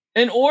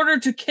in order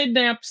to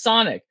kidnap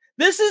Sonic.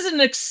 This is an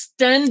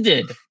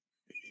extended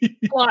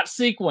plot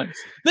sequence.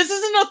 This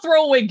isn't a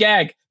throwaway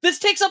gag. This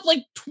takes up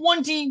like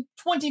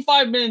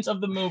 25 minutes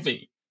of the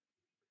movie.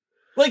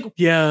 Like,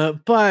 yeah,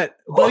 but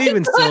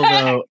even still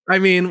though, I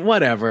mean,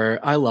 whatever.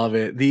 I love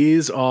it.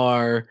 These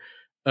are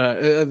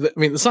I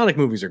mean, the Sonic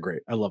movies are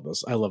great. I love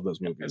those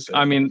movies.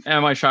 I mean,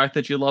 am I shocked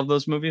that you love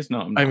those movies?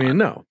 No, I'm not. I mean,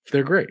 no,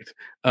 they're great.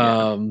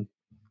 Yeah.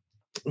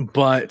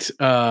 But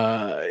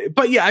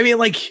yeah, I mean,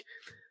 like,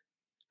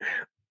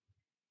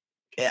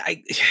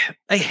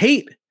 I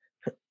hate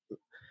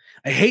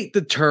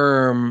the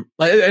term,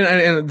 like,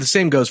 and the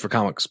same goes for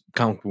comic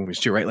book movies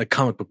too, right? Like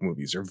comic book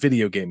movies or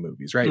video game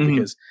movies, right?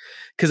 Mm-hmm.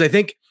 Because I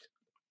think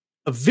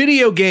a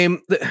video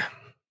game,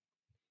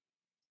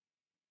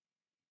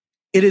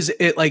 it is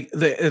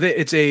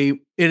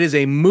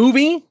a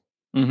movie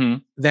mm-hmm.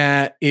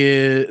 that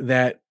is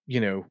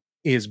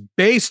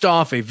based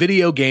off a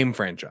video game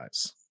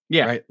franchise.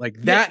 Yeah. Right.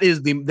 Like that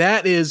is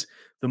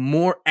the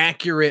more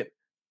accurate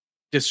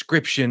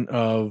description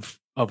of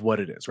what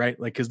it is, right?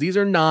 Like, because these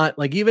are not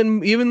like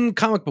even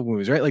comic book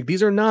movies, right? Like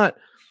these are not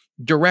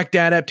direct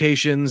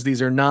adaptations.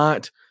 These are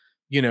not,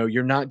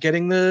 you're not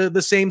getting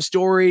the same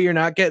story. You're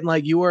not getting,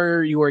 like, you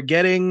are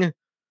getting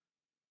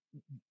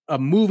a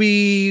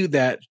movie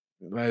that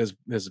is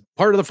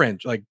part of the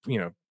franchise, like,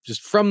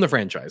 just from the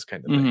franchise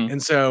kind of thing. Mm-hmm.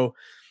 And so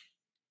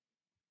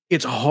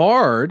it's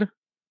hard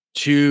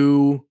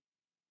to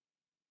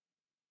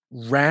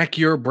rack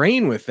your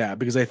brain with that,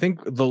 because I think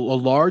a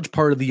large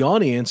part of the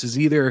audience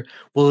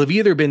will have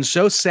either been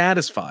so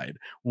satisfied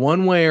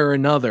one way or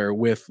another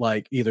with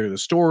like either the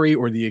story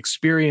or the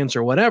experience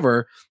or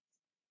whatever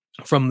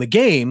from the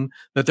game,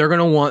 that they're going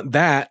to want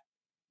that.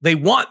 They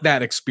want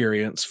that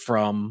experience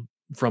from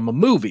a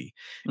movie.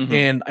 Mhm.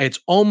 And it's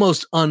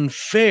almost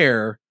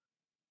unfair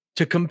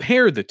to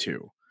compare the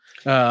two,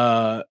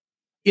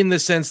 in the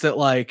sense that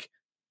like,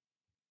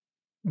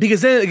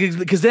 because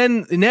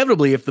then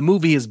inevitably, if the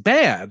movie is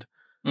bad,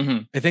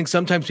 Mhm. I think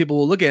sometimes people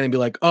will look at it and be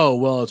like, oh,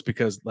 well, it's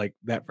because like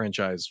that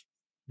franchise,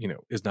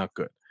 is not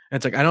good. And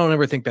it's like, I don't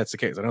ever think that's the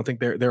case. I don't think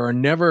there are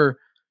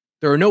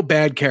no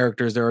bad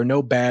characters. There are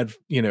no bad,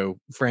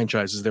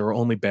 franchises. There are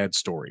only bad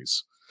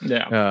stories.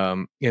 Yeah.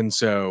 And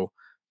so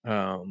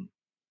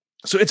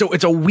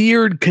it's a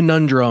weird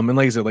conundrum. And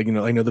like I said, like,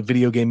 I know the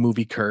video game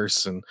movie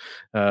curse and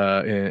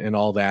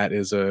all that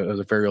is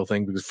a very real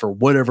thing, because for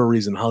whatever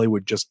reason,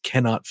 Hollywood just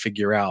cannot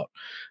figure out,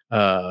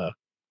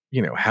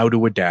 how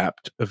to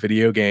adapt a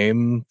video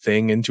game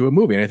thing into a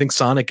movie. And I think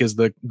Sonic is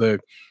the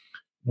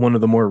one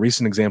of the more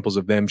recent examples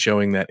of them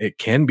showing that it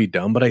can be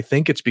done. But I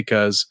think it's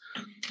because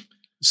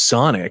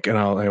Sonic, and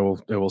I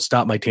will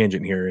stop my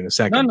tangent here in a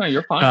second. No,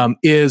 you're fine.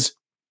 Is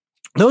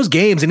those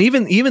games, and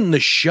even the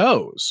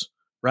shows,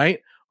 right,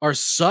 are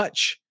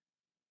such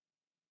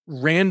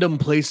random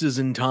places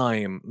in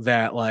time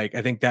that like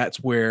I think that's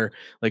where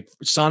like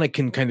Sonic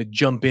can kind of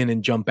jump in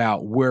and jump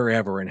out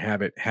wherever and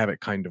have it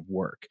kind of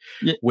work.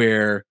 Yeah.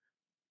 Where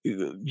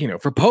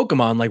for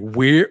Pokemon,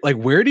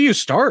 where do you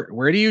start?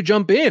 Where do you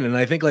jump in? And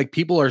I think like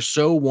people are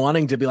so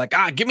wanting to be like,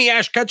 give me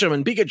Ash Ketchum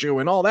and Pikachu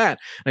and all that.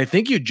 And I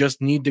think you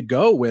just need to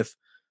go with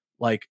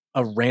like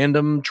a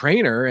random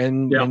trainer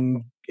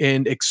and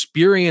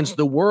experience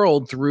the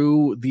world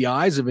through the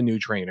eyes of a new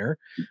trainer,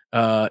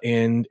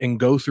 and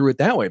go through it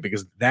that way,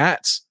 because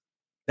that's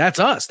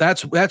us.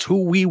 That's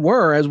who we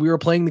were as we were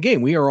playing the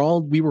game. We were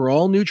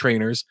all new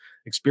trainers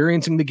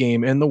experiencing the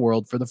game and the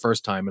world for the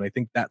first time. And I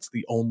think that's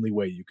the only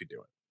way you could do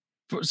it.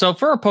 So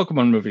for a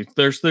Pokemon movie,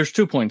 there's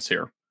 2 points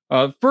here.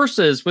 First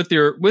is with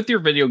your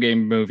video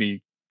game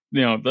movie,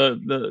 you're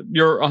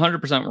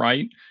 100%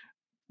 right.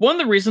 One of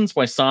the reasons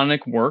why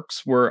Sonic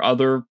works where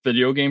other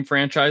video game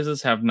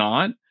franchises have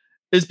not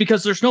is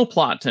because there's no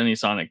plot to any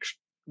Sonic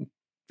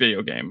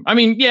video game. I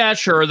mean, yeah,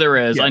 sure there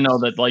is. Yes. I know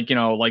that like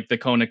the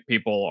Koenig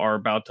people are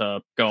about to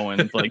go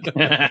and like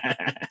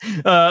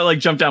like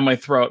jump down my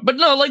throat. But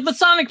no, like the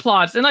Sonic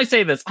plots, and I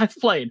say this, I've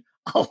played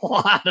a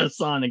lot of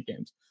Sonic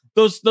games.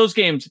 Those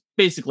games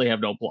basically have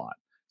no plot.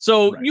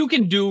 So right. You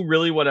can do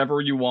really whatever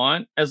you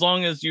want as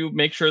long as you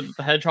make sure that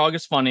the hedgehog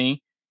is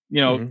funny.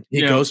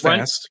 He goes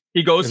fast.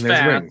 He goes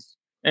fast.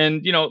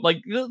 And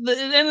like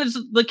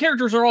the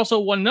characters are also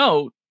one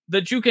note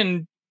that you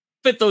can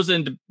fit those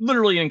into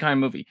literally any kind of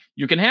movie.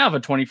 You can have a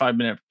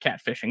 25-minute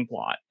catfishing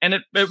plot, and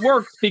it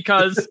works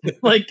because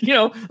like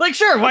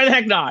sure, why the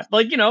heck not?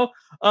 Like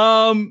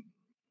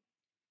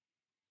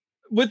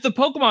with the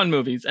Pokemon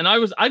movies, and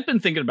I've been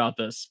thinking about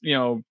this,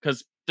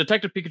 because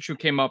Detective Pikachu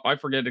came up. I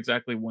forget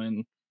exactly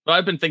when, but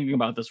I've been thinking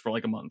about this for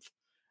like a month.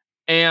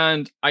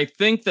 And I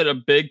think that a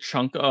big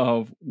chunk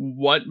of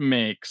what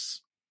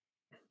makes,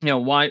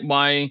 what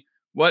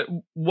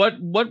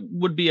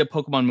would be a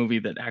Pokemon movie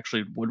that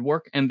actually would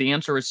work? And the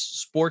answer is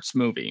sports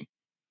movie.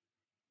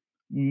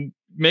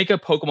 Make a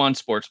Pokemon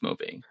sports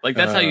movie. Like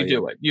that's how you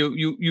do it.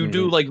 You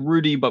do like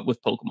Rudy, but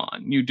with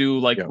Pokemon. You do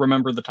like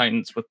Remember the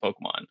Titans with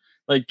Pokemon.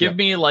 Like give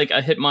me like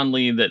a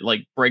Hitmonlee that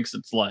like breaks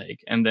its leg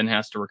and then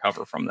has to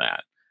recover from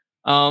that.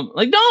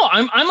 Like no,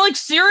 I'm like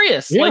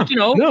serious. Yeah.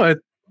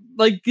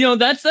 Like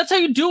that's how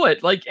you do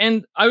it. Like,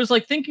 and I was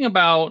like thinking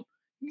about,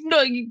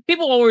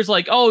 people always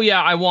like, oh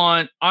yeah, I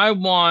want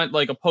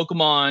like a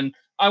Pokemon.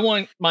 I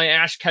want my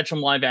Ash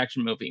Ketchum live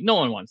action movie. No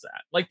one wants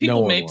that. Like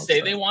people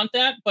say they want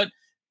that, but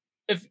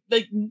if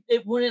like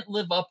it wouldn't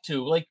live up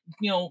to like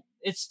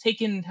it's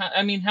taken.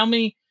 I mean, how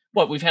many?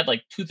 What we've had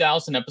like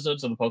 2,000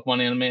 episodes of the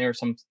Pokemon anime or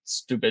some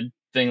stupid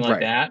thing like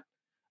that.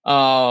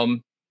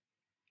 Like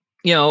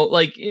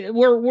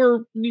we're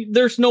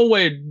there's no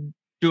way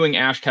doing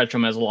Ash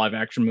Ketchum as a live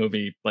action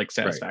movie like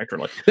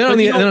satisfactorily. Right. Then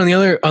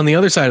on the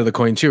other side of the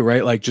coin too,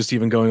 right? Like just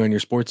even going on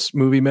your sports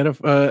movie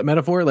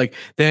metaphor, like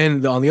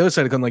then on the other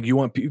side of the coin, like you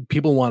want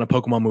people want a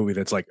Pokemon movie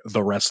that's like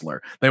The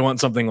Wrestler. They want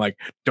something like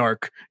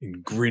dark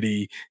and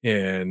gritty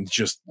and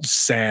just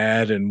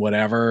sad and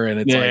whatever. And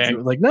it's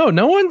like no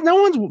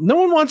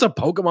one wants a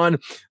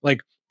Pokemon like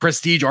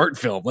prestige art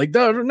film. Like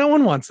no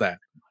one wants that.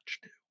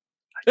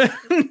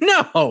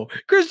 No,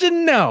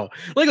 Christian, no.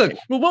 Like look,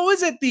 well, what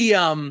was it?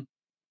 The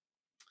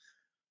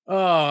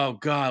oh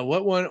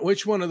god,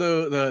 which one of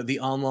the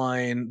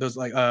online, those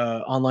like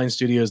online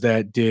studios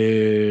that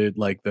did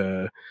like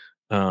the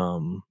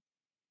oh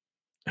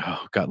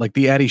god, like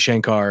the Adi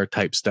Shankar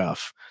type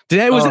stuff.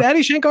 Was it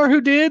Adi Shankar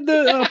who did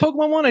the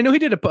Pokemon one? I know he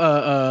did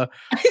I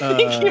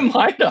think he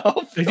might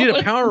have. He did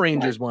a Power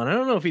Rangers one. I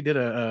don't know if he did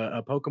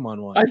a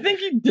Pokemon one. I think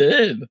he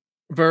did.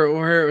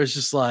 Where it was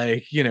just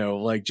like,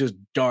 like just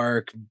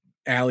dark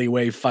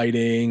alleyway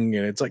fighting,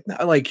 and it's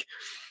like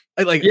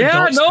Adults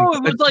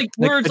it was like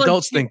where it's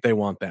adults like, think they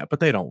want that, but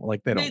they don't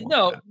want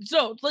that.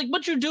 So like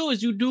what you do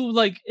is you do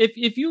like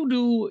if you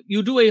do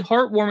a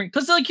heartwarming,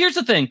 because like here's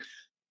the thing.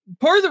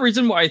 Part of the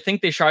reason why I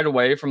think they shied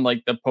away from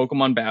like the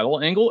Pokemon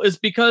battle angle is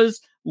because,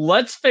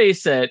 let's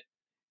face it,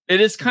 it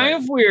is kind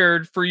of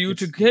weird for you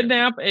to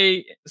kidnap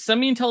a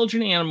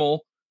semi-intelligent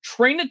animal,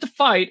 train it to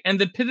fight, and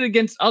then pit it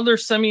against other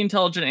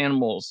semi-intelligent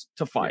animals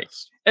to fight.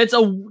 Yes.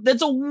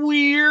 That's a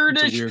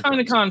weirdish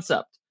kind of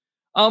concept.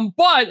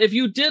 But if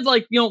you did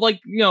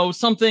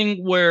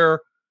something where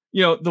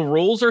the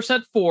rules are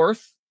set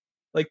forth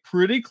like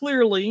pretty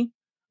clearly.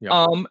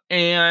 Yep.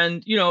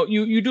 And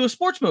you do a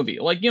sports movie,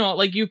 like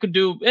you could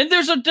do, and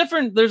there's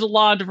a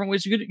lot of different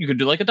ways you could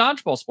do like a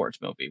dodgeball sports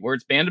movie where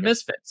it's Band of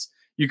Misfits.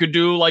 You could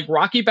do like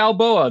Rocky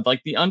Balboa,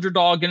 like the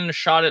underdog getting a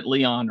shot at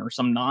Leon or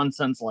some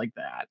nonsense like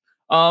that.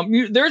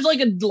 There's like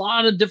a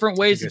lot of different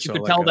ways that you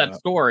could tell that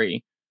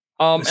story.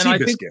 And I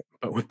think,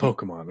 but with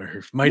Pokemon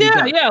or Mighty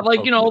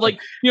like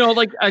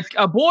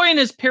a boy and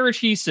his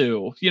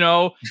Parachisu,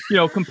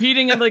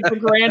 competing in like the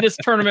grandest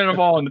tournament of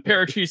all, and the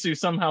Parachisu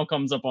somehow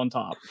comes up on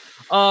top.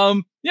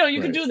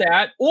 You could do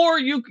that,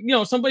 or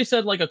somebody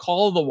said like a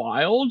Call of the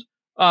Wild,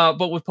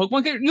 but with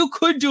Pokemon, you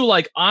could do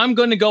like, I'm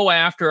going to go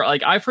after,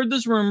 like, I've heard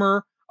this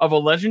rumor of a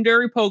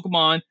legendary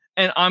Pokemon,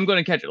 and I'm going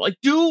to catch it. Like,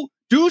 do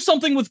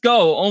something with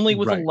Go, only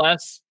with a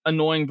less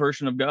annoying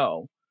version of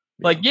Go.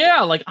 Like,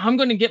 I'm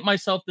going to get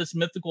myself this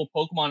mythical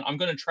Pokemon. I'm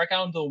going to trek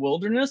out into the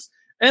wilderness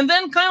and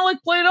then kind of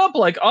like play it up.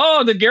 Like,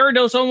 oh, the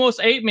Gyarados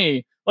almost ate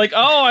me. Like,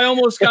 oh, I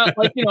almost got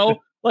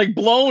like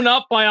blown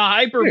up by a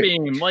hyper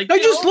beam. Like, I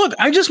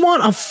just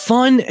want a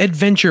fun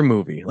adventure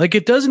movie. Like,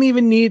 it doesn't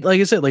even need, like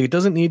I said, like it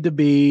doesn't need to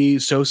be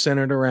so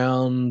centered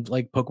around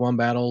like Pokemon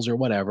battles or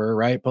whatever.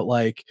 Right. But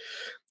like,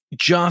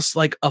 just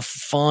like a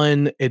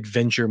fun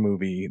adventure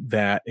movie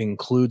that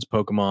includes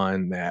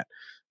Pokemon, that,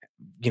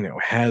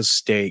 has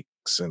stakes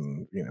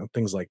and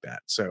things like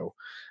that. So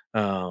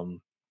so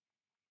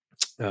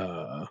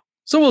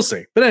we'll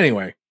see. But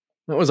anyway,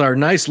 that was our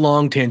nice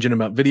long tangent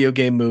about video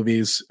game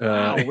movies. We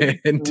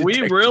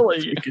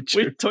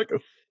took.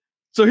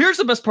 So here's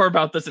the best part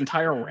about this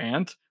entire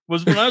rant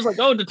was when I was like,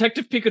 oh,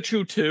 Detective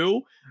Pikachu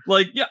 2.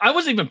 Like, I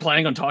wasn't even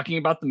planning on talking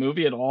about the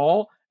movie at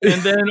all.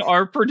 And then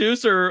our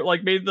producer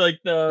like made like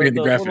the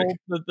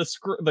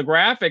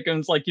graphic, and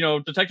it's like,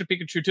 Detective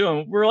Pikachu 2.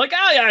 And we're like,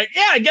 oh yeah,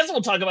 I guess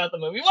we'll talk about the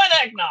movie. Why the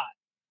heck not?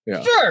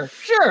 Yeah.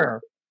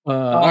 Sure. All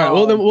right.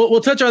 Well, then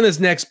we'll touch on this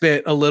next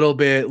bit a little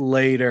bit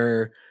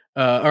later,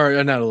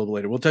 or not a little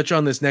later. We'll touch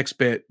on this next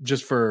bit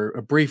just for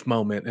a brief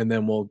moment, and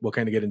then we'll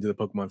kind of get into the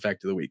Pokemon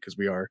fact of the week because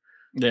we are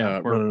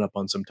running up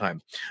on some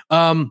time.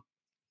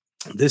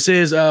 This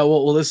is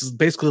this is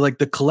basically like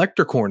the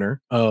collector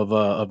corner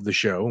of the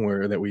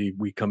show that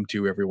we come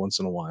to every once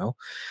in a while.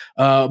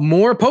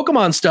 More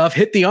Pokemon stuff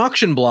hit the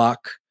auction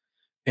block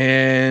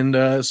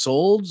and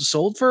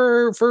sold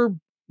for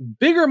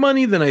bigger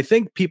money than I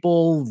think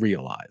people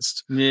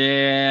realized.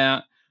 Yeah.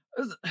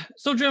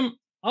 So Jim,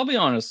 I'll be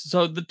honest.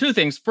 So the two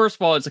things. First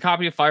of all, it's a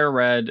copy of Fire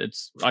Red.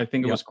 I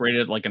think it was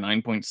graded like a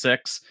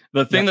 9.6.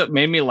 The thing that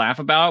made me laugh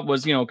about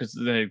was, because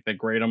they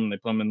grade them and they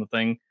put them in the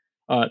thing.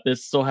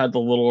 This still had the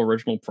little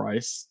original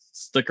price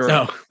sticker.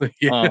 Oh,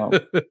 yeah.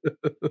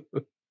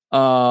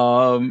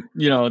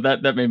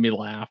 That made me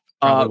laugh.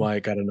 Probably why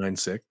it got a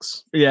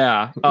 9.6.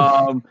 Yeah.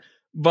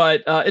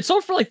 But it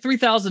sold for like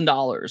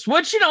 $3,000,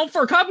 which,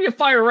 for a copy of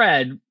Fire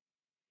Red,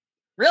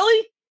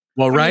 really?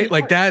 Well, right?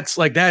 Like that's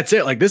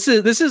it. Like this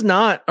is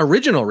not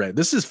original Red.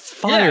 This is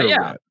Fire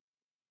Red.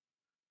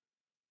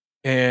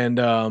 And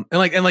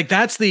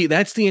that's the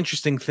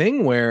interesting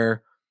thing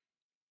where,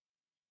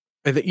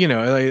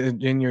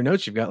 in your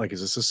notes you've got like,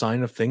 is this a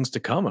sign of things to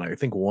come? And I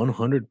think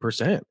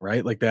 100%,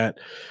 right? Like that,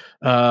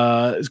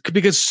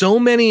 because so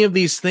many of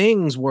these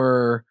things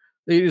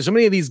so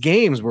many of these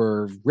games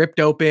were ripped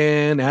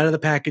open out of the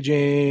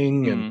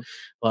packaging,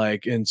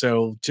 and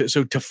so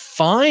to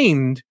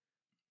find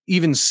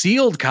even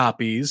sealed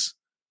copies,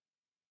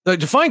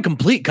 to find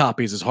complete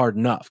copies is hard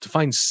enough. To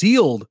find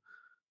sealed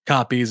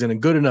copies in a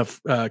good enough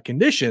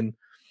condition,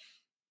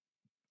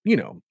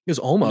 is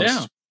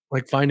almost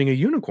like finding a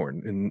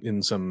unicorn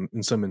in some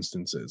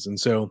instances. And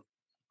so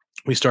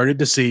we started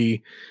to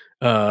see,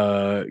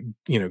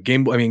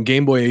 Game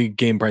Boy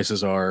game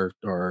prices are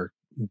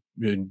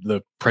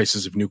the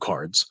prices of new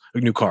cars.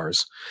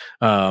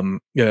 Game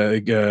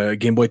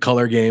Boy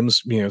Color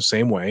games,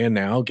 same way, and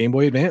now Game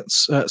Boy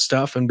Advance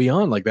stuff and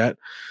beyond like that.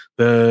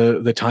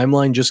 The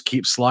timeline just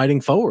keeps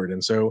sliding forward,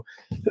 and so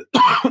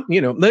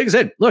like I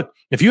said, look,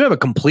 if you have a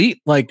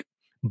complete like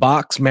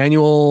box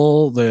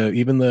manual,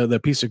 the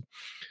piece of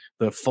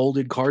the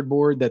folded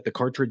cardboard that the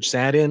cartridge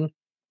sat in,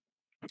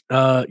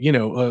 all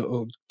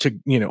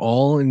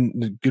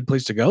in a good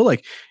place to go,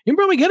 like you can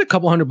probably get a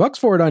couple $100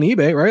 for it on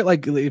eBay, right?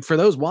 Like for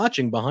those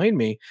watching behind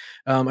me,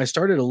 I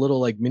started a little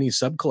like mini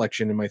sub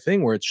collection in my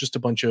thing where it's just a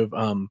bunch of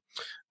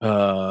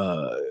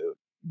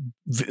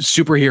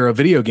superhero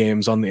video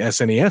games on the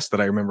SNES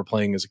that I remember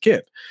playing as a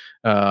kid,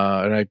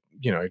 and I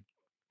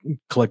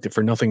collect it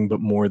for nothing but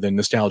more than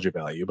nostalgia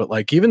value. But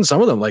like even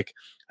some of them, like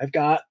I've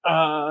got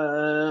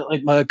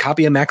like a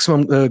copy of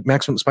Maximum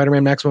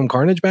Spider-Man Maximum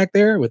Carnage back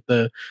there with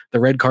the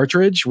red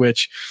cartridge,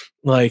 which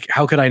like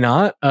how could I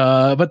not?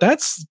 But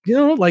that's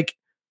like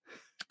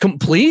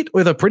complete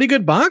with a pretty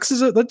good box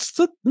that's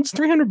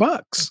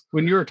 $300.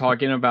 When you were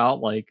talking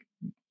about like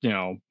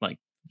like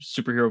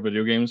superhero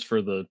video games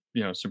for the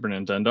Super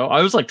Nintendo,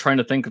 I was like trying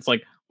to think, it's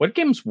like, what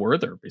games were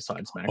there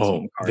besides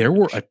Maximum Carnage? There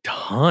were a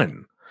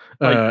ton.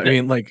 I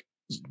mean, like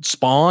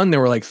Spawn, there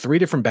were like 3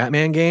 different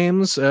Batman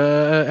games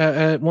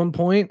at one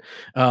point.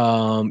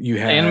 You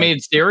had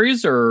animated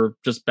series or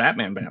just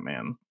Batman?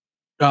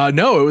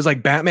 No, it was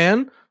like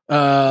Batman,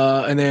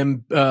 and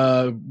then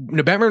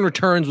Batman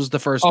Returns was the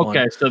first one.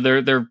 Okay, so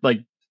they're like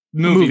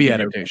movie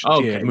adaptations.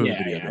 Okay, movie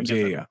video games.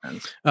 Yeah.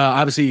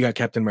 Obviously, you got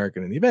Captain America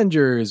and the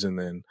Avengers, and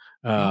then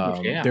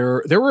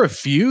there were a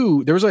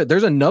few. There's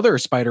another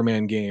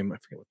Spider-Man game. I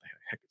forget what the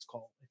heck it's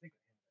called. I think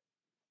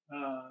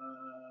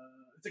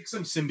it's like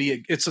some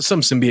symbiote. It's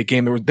some symbiote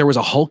game. There was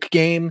a Hulk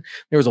game.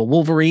 There was a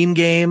Wolverine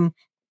game.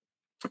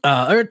 There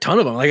are a ton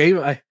of them.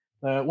 Like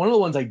one of the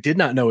ones I did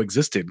not know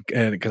existed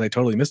because I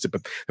totally missed it.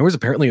 But there was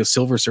apparently a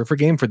Silver Surfer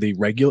game for the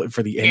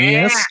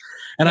NES,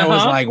 and I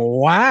was like,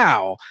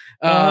 wow.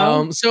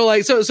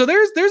 So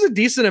there's a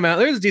decent amount.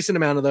 There's a decent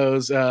amount of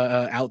those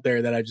out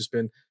there that I've just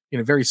been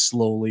very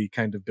slowly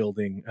kind of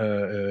building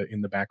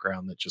in the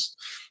background that just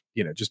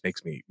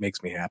makes me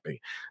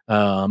happy.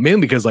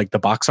 Mainly because like the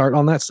box art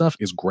on that stuff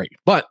is great.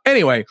 But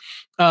anyway,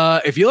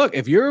 if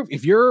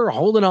you're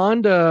holding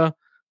on to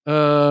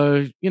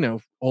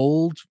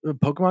old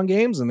Pokemon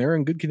games and they're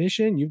in good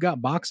condition, you've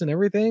got box and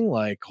everything,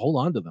 like hold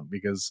on to them,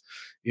 because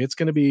it's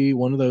going to be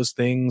one of those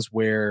things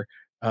where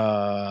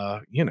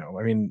I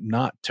mean,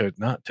 not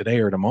today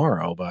or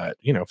tomorrow, but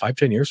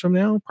 5-10 years from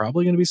now,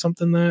 probably going to be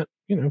something that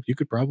you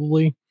could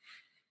probably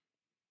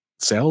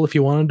sell if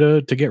you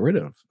wanted to get rid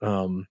of.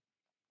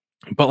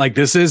 But like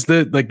this is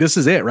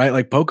it, right?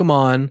 Like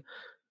Pokemon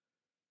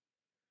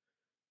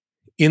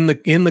in the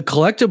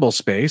collectible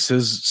space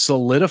has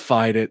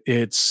solidified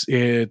its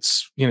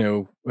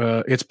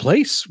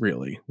place,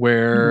 really,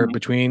 where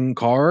between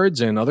cards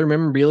and other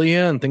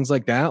memorabilia and things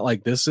like that,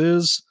 like this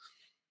is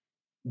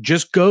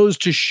just goes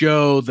to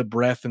show the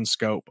breadth and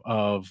scope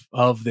of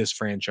this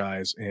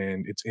franchise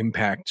and its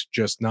impact,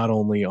 just not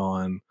only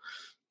on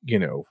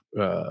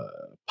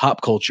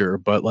pop culture,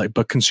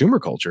 but consumer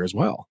culture as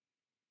well.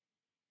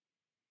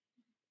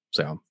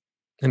 So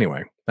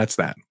anyway, that's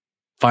that.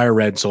 Fire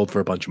Red sold for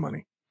a bunch of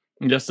money.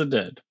 Yes, it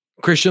did.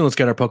 Christian, let's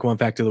get our Pokemon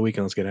fact of the week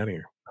and let's get out of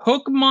here.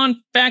 Pokemon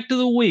fact of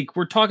the week.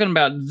 We're talking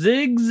about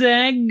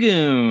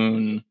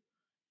Zigzagoon.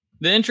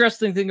 The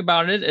interesting thing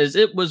about it is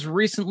it was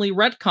recently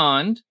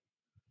retconned.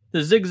 The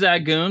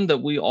Zigzagoon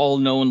that we all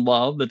know and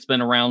love, that's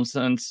been around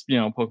since,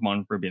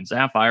 Pokemon Ruby and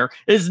Sapphire,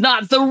 is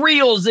not the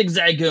real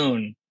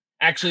Zigzagoon.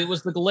 Actually, it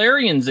was the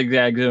Galarian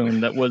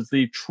Zigzagoon that was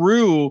the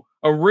true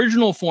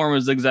original form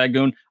of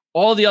Zigzagoon.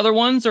 All the other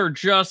ones are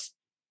just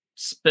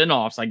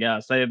spin-offs, I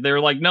guess. They're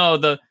like, no,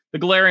 the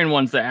Galarian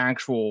one's the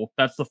actual,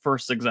 that's the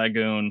first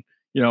Zigzagoon.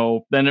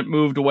 Then it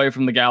moved away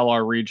from the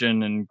Galar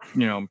region and,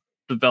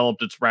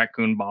 developed its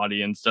raccoon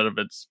body instead of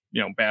its,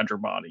 badger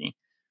body.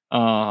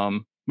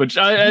 Which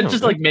I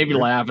just like made me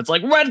laugh. It's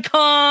like,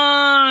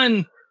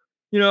 retcon!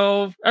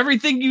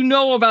 Everything you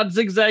know about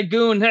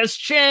Zigzagoon has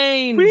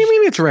changed. What do you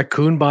mean it's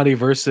raccoon body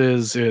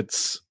versus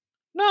it's...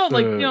 No,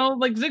 like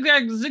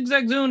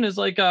Zigzagoon is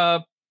like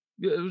Galarian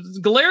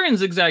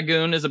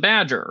Zigzagoon is a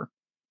badger.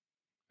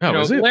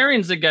 Oh, is it?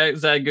 Galarian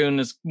Zigzagoon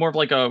is more of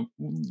like a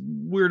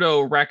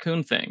weirdo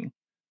raccoon thing.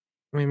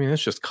 I mean,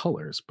 it's just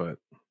colors, but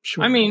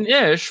sure. I mean,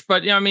 ish,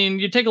 but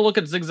you take a look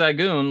at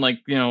Zigzagoon, like,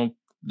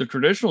 the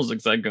traditional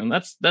Zigzagoon,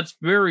 that's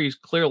very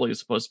clearly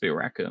supposed to be a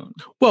raccoon.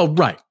 Well,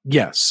 right.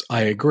 Yes,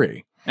 I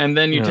agree. And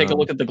then you take a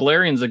look at the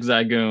Galarian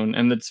Zigzagoon,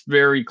 and it's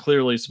very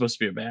clearly supposed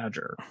to be a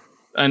badger.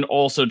 And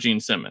also Gene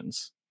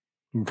Simmons.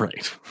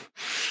 Right.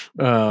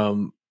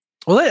 Well,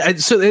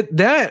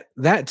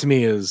 that to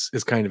me is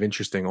kind of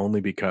interesting,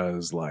 only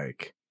because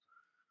like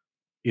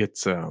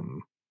it's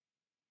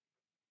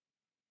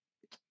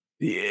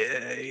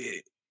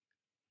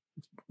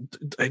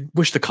I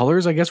wish the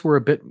colors, I guess, were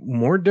a bit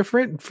more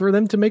different for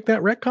them to make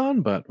that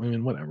retcon, but I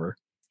mean, whatever.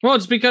 Well,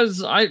 it's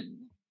because I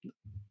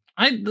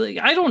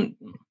don't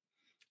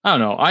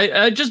know.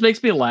 It just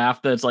makes me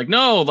laugh that it's like,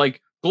 no, like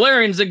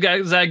Galarian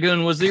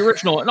Zigzagoon was the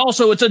original, and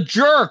also it's a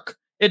jerk.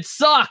 It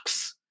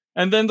sucks.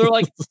 And then they're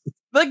like,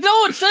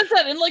 no, it says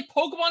that in like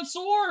Pokemon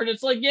Sword.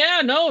 It's like,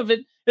 yeah, no, if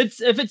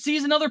it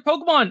sees another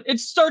Pokemon, it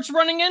starts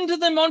running into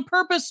them on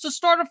purpose to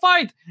start a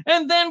fight.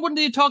 And then when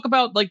you talk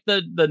about like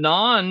the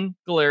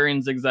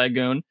non-Galarian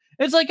Zigzagoon,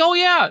 it's like, oh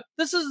yeah,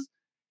 this is,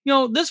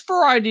 this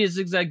variety of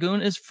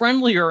Zigzagoon is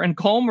friendlier and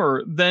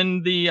calmer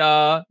than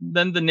the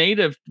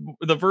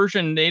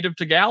version native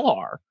to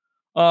Galar.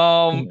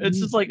 It's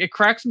just like, it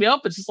cracks me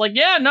up. It's just like,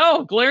 yeah,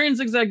 no, Galarian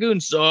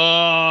Zigzagoon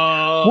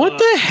sucks. What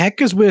the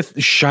heck is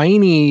with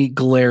shiny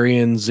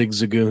Galarian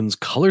Zigzagoon's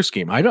color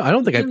scheme? I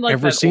don't think I've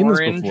ever seen this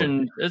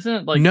before. Isn't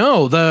it like,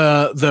 no,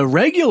 the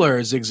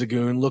regular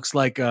Zigzagoon looks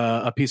like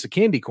a piece of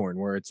candy corn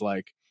where it's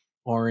like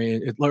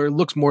orange. It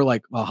looks more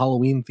like a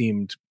Halloween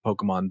themed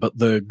Pokemon, but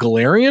the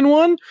Galarian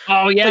one,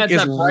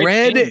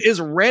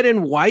 is red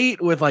and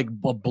white with like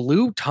a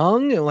blue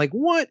tongue. And like,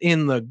 what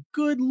in the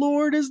good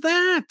Lord is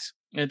that?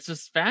 It's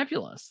just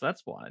fabulous.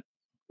 That's what.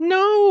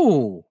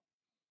 No.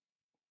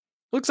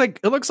 It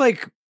looks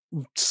like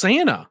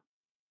Santa.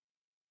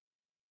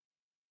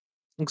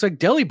 Looks like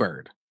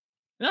Delibird.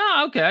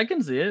 Oh, okay, I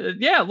can see it.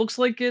 Yeah, it looks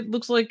like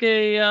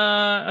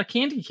a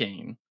candy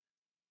cane.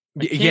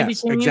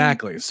 Yes,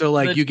 exactly. So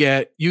like you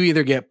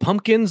either get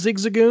pumpkin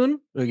Zigzagoon,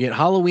 or you get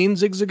Halloween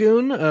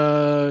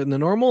Zigzagoon in the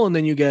normal, and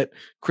then you get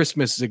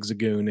Christmas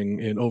Zigzagoon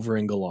in over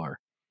in Galar.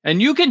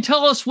 And you can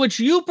tell us which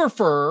you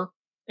prefer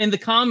in the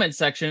comment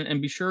section,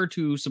 and be sure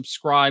to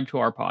subscribe to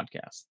our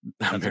podcast.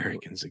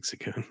 American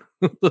Zigzagoon.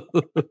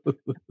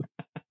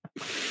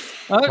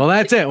 Well,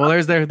 that's it. Well,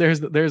 there's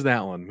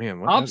that one.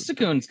 Man,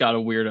 Obstagoon's got a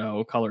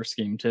weirdo color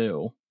scheme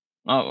too.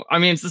 Oh, I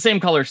mean, it's the same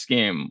color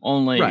scheme,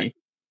 only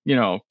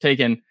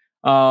taken.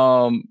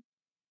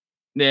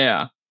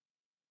 Yeah.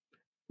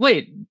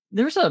 Wait,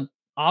 there's a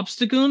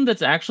Obstagoon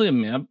that's actually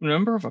a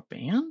member of a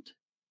band.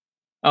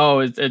 Oh,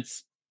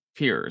 it's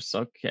Piers.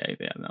 Okay,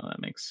 yeah, no, that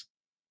makes.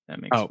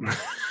 Oh.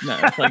 No,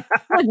 it's like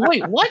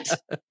wait, what?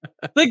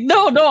 Like,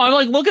 no, I'm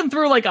like looking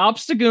through like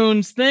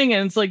Obstagoon's thing,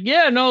 and it's like,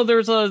 yeah, no,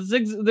 there's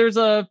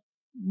a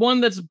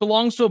one that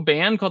belongs to a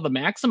band called the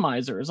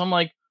Maximizers. I'm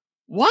like,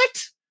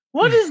 what?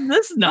 What is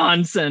this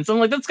nonsense? I'm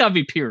like, that's gotta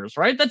be Piers,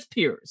 right? That's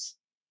Piers.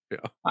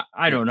 Yeah.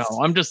 I don't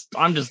know. I'm just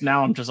on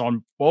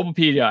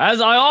Bulbapedia,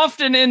 as I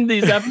often end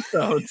these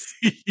episodes.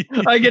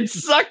 I get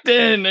sucked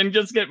in and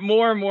just get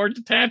more and more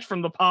detached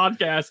from the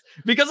podcast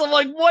because I'm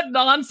like, what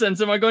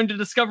nonsense am I going to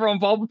discover on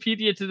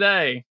Bulbapedia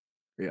today?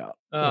 Yeah.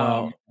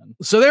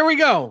 So there we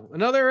go.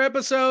 Another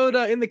episode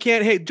in the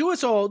can. Hey, do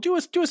us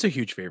a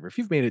huge favor. If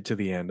you've made it to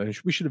the end,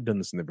 we should have done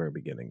this in the very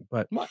beginning,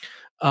 but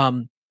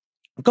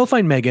go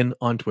find Megan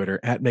on Twitter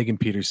at Megan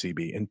Peters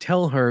CB and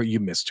tell her you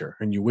missed her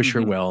and you wish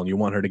her well and you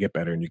want her to get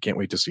better and you can't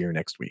wait to see her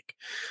next week.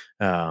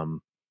 That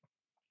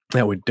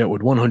would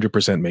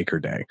 100% make her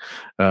day.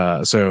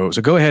 So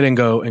go ahead and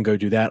go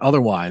do that.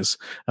 Otherwise,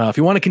 if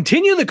you want to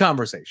continue the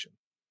conversation,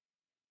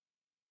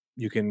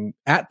 you can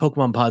at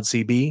Pokemon Pod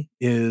CB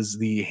is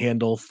the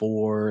handle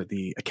for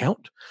the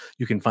account.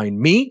 You can find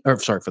me, for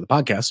the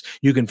podcast.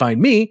 You can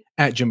find me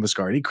at Jim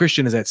Viscardi.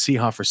 Christian is at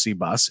Seahoffer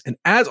C-Bus. And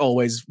as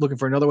always, looking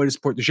for another way to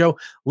support the show,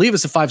 leave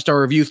us a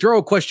 5-star review. Throw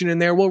a question in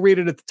there. We'll read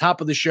it at the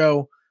top of the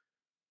show.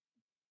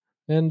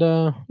 And,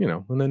 and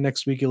then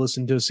next week you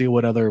listen to see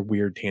what other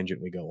weird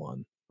tangent we go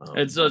on.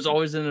 It's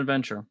always an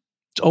adventure.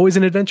 It's always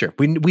an adventure.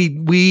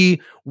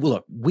 We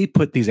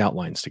put these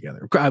outlines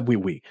together.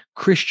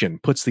 Christian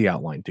puts the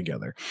outline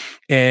together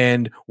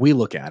and we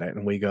look at it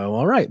and we go,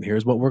 all right,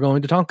 here's what we're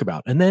going to talk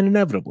about. And then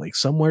inevitably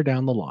somewhere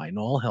down the line,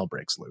 all hell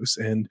breaks loose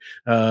and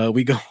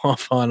we go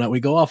off on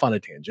a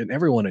tangent.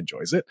 Everyone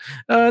enjoys it.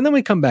 And then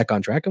we come back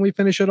on track and we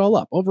finish it all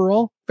up.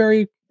 Overall,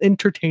 very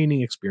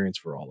entertaining experience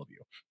for all of you.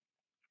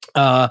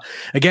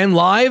 Again,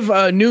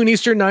 live noon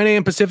Eastern, 9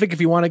 a.m. Pacific.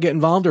 If you want to get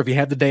involved, or if you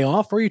have the day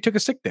off, or you took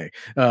a sick day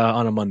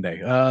on a Monday,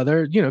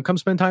 come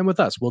spend time with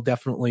us. We'll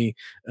definitely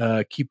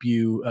keep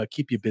you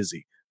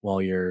busy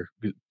while you're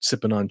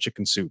sipping on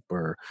chicken soup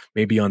or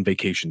maybe on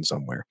vacation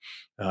somewhere.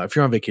 If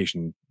you're on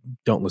vacation,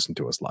 don't listen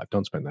to us live.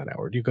 Don't spend that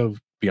hour. You go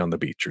be on the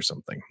beach or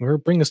something, or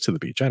bring us to the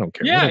beach. I don't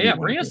care. Yeah,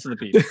 bring us to the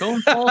beach. Go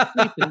and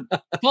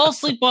fall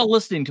asleep while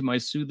listening to my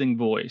soothing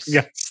voice.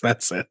 Yes,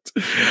 that's it.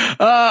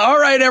 All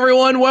right,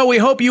 everyone. Well, we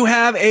hope you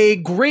have a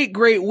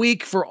great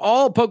week. For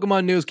all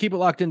Pokemon news, keep it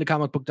locked into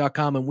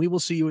comicbook.com, and we will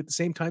see you at the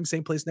same time,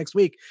 same place next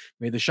week.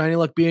 May the shiny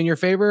luck be in your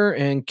favor,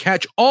 and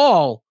catch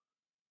all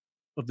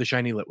of the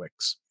shiny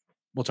Litwicks.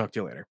 We'll talk to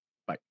you later.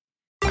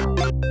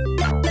 Bye.